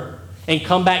more and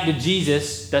come back to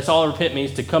Jesus. That's all repent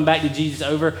means, to come back to Jesus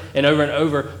over and over and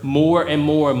over, more and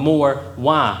more and more.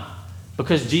 Why?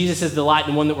 Because Jesus is the light,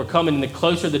 the one that we're coming, and the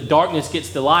closer the darkness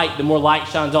gets to light, the more light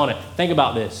shines on it. Think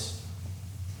about this.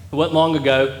 It wasn't long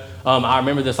ago, I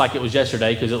remember this like it was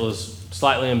yesterday because it was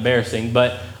slightly embarrassing,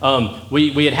 but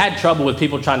we had trouble with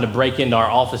people trying to break into our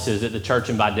offices at the church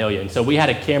in Vidalia. And so we had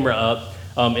a camera up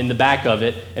in the back of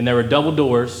it, and there were double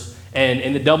doors, and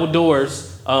in the double doors,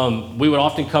 we would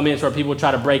often come in so where people would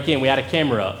try to break in. We had a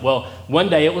camera up. Well, one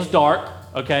day it was dark,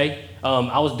 okay?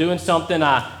 I was doing something.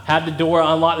 I had the door,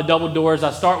 unlocked the double doors.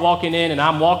 I start walking in, and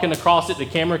I'm walking across it. The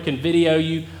camera can video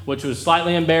you, which was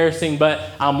slightly embarrassing, but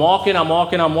I'm walking,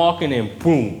 and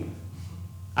boom,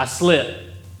 I slip.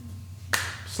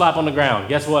 Slap on the ground.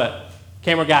 Guess what?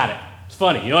 Camera got it. It's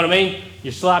funny, you know what I mean?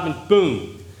 You're slapping,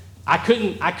 boom. I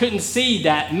couldn't see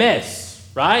that mess,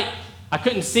 right? I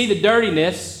couldn't see the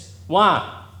dirtiness.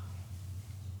 Why?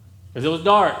 Because it was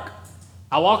dark.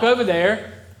 I walk over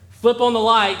there, flip on the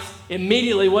lights,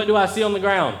 immediately what do I see on the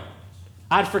ground?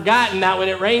 I'd forgotten that when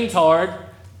it rains hard,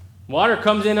 water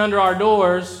comes in under our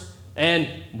doors, and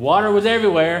water was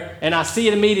everywhere, and I see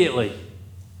it immediately.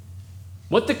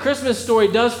 What the Christmas story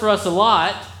does for us a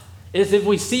lot is if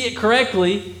we see it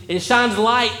correctly, it shines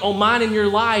light on mine and your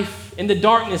life and the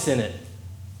darkness in it,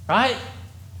 right?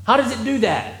 How does it do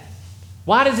that?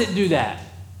 Why does it do that?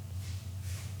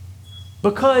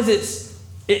 Because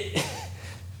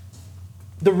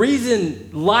the reason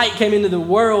light came into the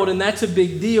world, and that's a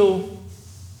big deal,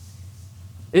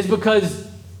 is because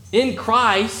in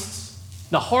Christ,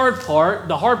 the hard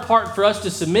part for us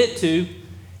to submit to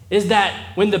is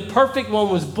that when the perfect one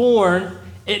was born,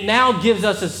 it now gives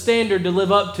us a standard to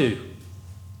live up to.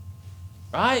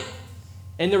 Right?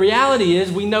 And the reality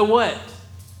is, we know what?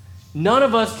 None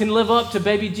of us can live up to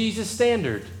baby Jesus'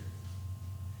 standard.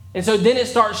 And so then it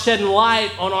starts shedding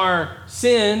light on our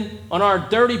sin, on our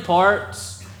dirty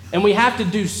parts, and we have to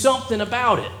do something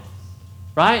about it,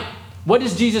 right? What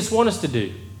does Jesus want us to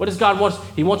do? What does God want us?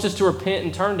 He wants us to repent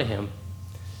and turn to him.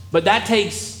 But that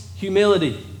takes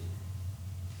humility.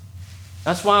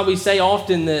 That's why we say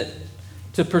often that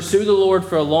to pursue the Lord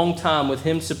for a long time with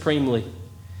him supremely,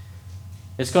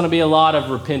 it's going to be a lot of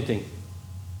repenting.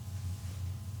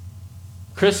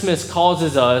 Christmas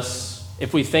causes us,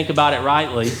 if we think about it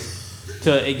rightly,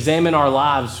 to examine our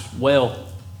lives well.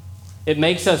 It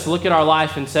makes us look at our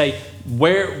life and say,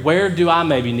 where do I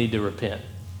maybe need to repent?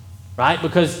 Right?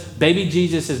 Because baby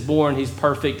Jesus is born, he's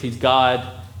perfect, he's God.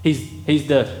 He's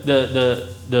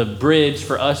the bridge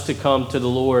for us to come to the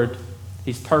Lord.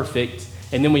 He's perfect.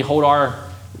 And then we hold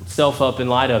ourselves up in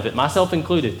light of it, myself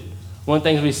included. One of the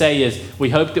things we say is we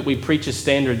hope that we preach a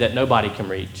standard that nobody can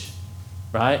reach,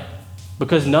 right?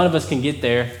 Because none of us can get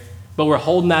there. But we're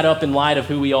holding that up in light of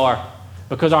who we are.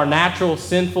 Because our natural,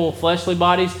 sinful, fleshly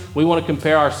bodies, we want to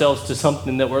compare ourselves to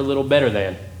something that we're a little better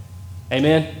than.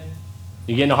 Amen?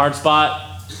 You get in a hard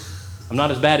spot? I'm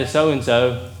not as bad as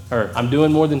so-and-so, or I'm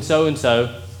doing more than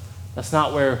so-and-so. That's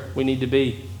not where we need to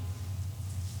be.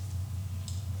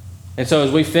 And so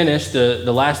as we finish,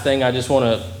 the last thing I just want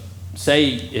to say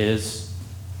is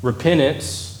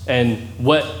repentance, and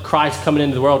what Christ coming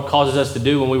into the world causes us to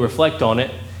do when we reflect on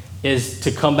it, is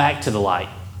to come back to the light,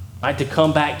 right? To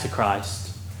come back to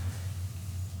Christ.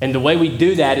 And the way we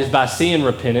do that is by seeing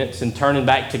repentance and turning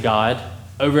back to God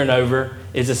over and over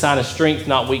is a sign of strength,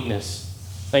 not weakness.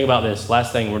 Think about this.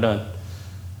 Last thing, we're done.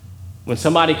 When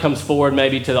somebody comes forward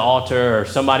maybe to the altar or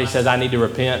somebody says, I need to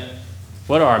repent,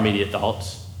 what are our immediate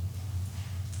thoughts?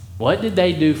 What did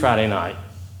they do Friday night?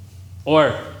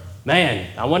 Or, man,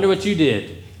 I wonder what you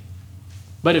did.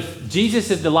 But if Jesus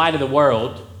is the light of the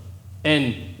world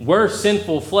and we're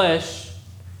sinful flesh,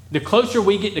 the closer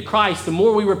we get to Christ, the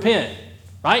more we repent,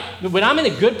 right? When I'm in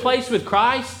a good place with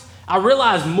Christ, I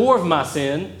realize more of my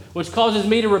sin, which causes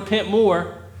me to repent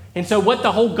more. And so what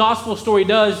the whole gospel story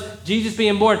does, Jesus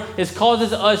being born, is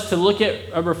causes us to look at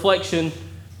a reflection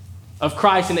of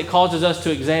Christ, and it causes us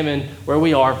to examine where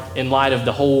we are in light of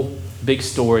the whole big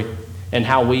story and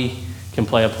how we can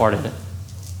play a part in it.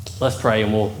 Let's pray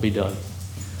and we'll be done.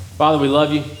 Father, we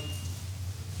love you.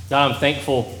 God, I'm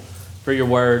thankful for your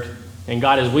word. And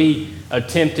God, as we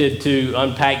attempted to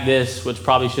unpack this, which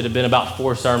probably should have been about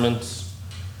 4 sermons,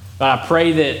 God, I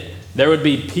pray that there would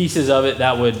be pieces of it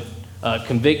that would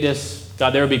convict us.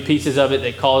 God, there would be pieces of it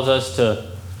that cause us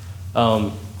to,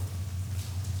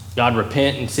 God,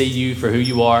 repent and see you for who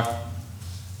you are.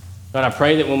 God, I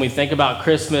pray that when we think about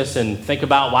Christmas and think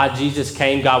about why Jesus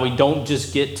came, God, we don't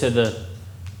just get to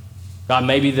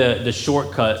maybe the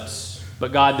shortcuts,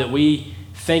 but God, that we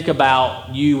think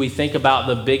about you, we think about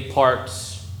the big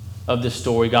parts of the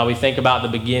story. God, we think about the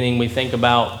beginning, we think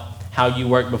about how you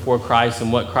worked before Christ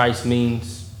and what Christ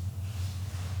means.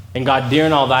 And God,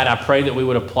 during all that, I pray that we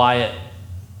would apply it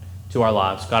to our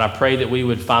lives. God, I pray that we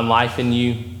would find life in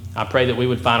you. I pray that we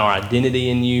would find our identity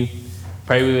in you.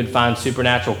 Pray we would find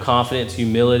supernatural confidence,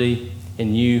 humility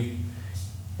in you.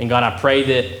 And God, I pray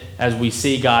that as we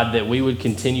see, God, that we would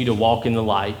continue to walk in the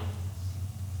light.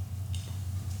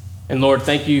 And Lord,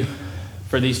 thank you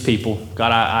for these people.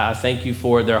 God, I thank you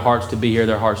for their hearts to be here,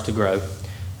 their hearts to grow.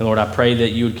 And Lord, I pray that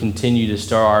you would continue to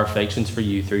stir our affections for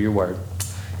you through your word.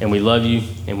 And we love you,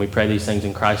 and we pray these things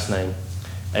in Christ's name.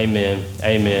 Amen,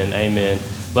 amen, amen.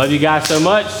 Love you guys so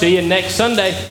much. See you next Sunday.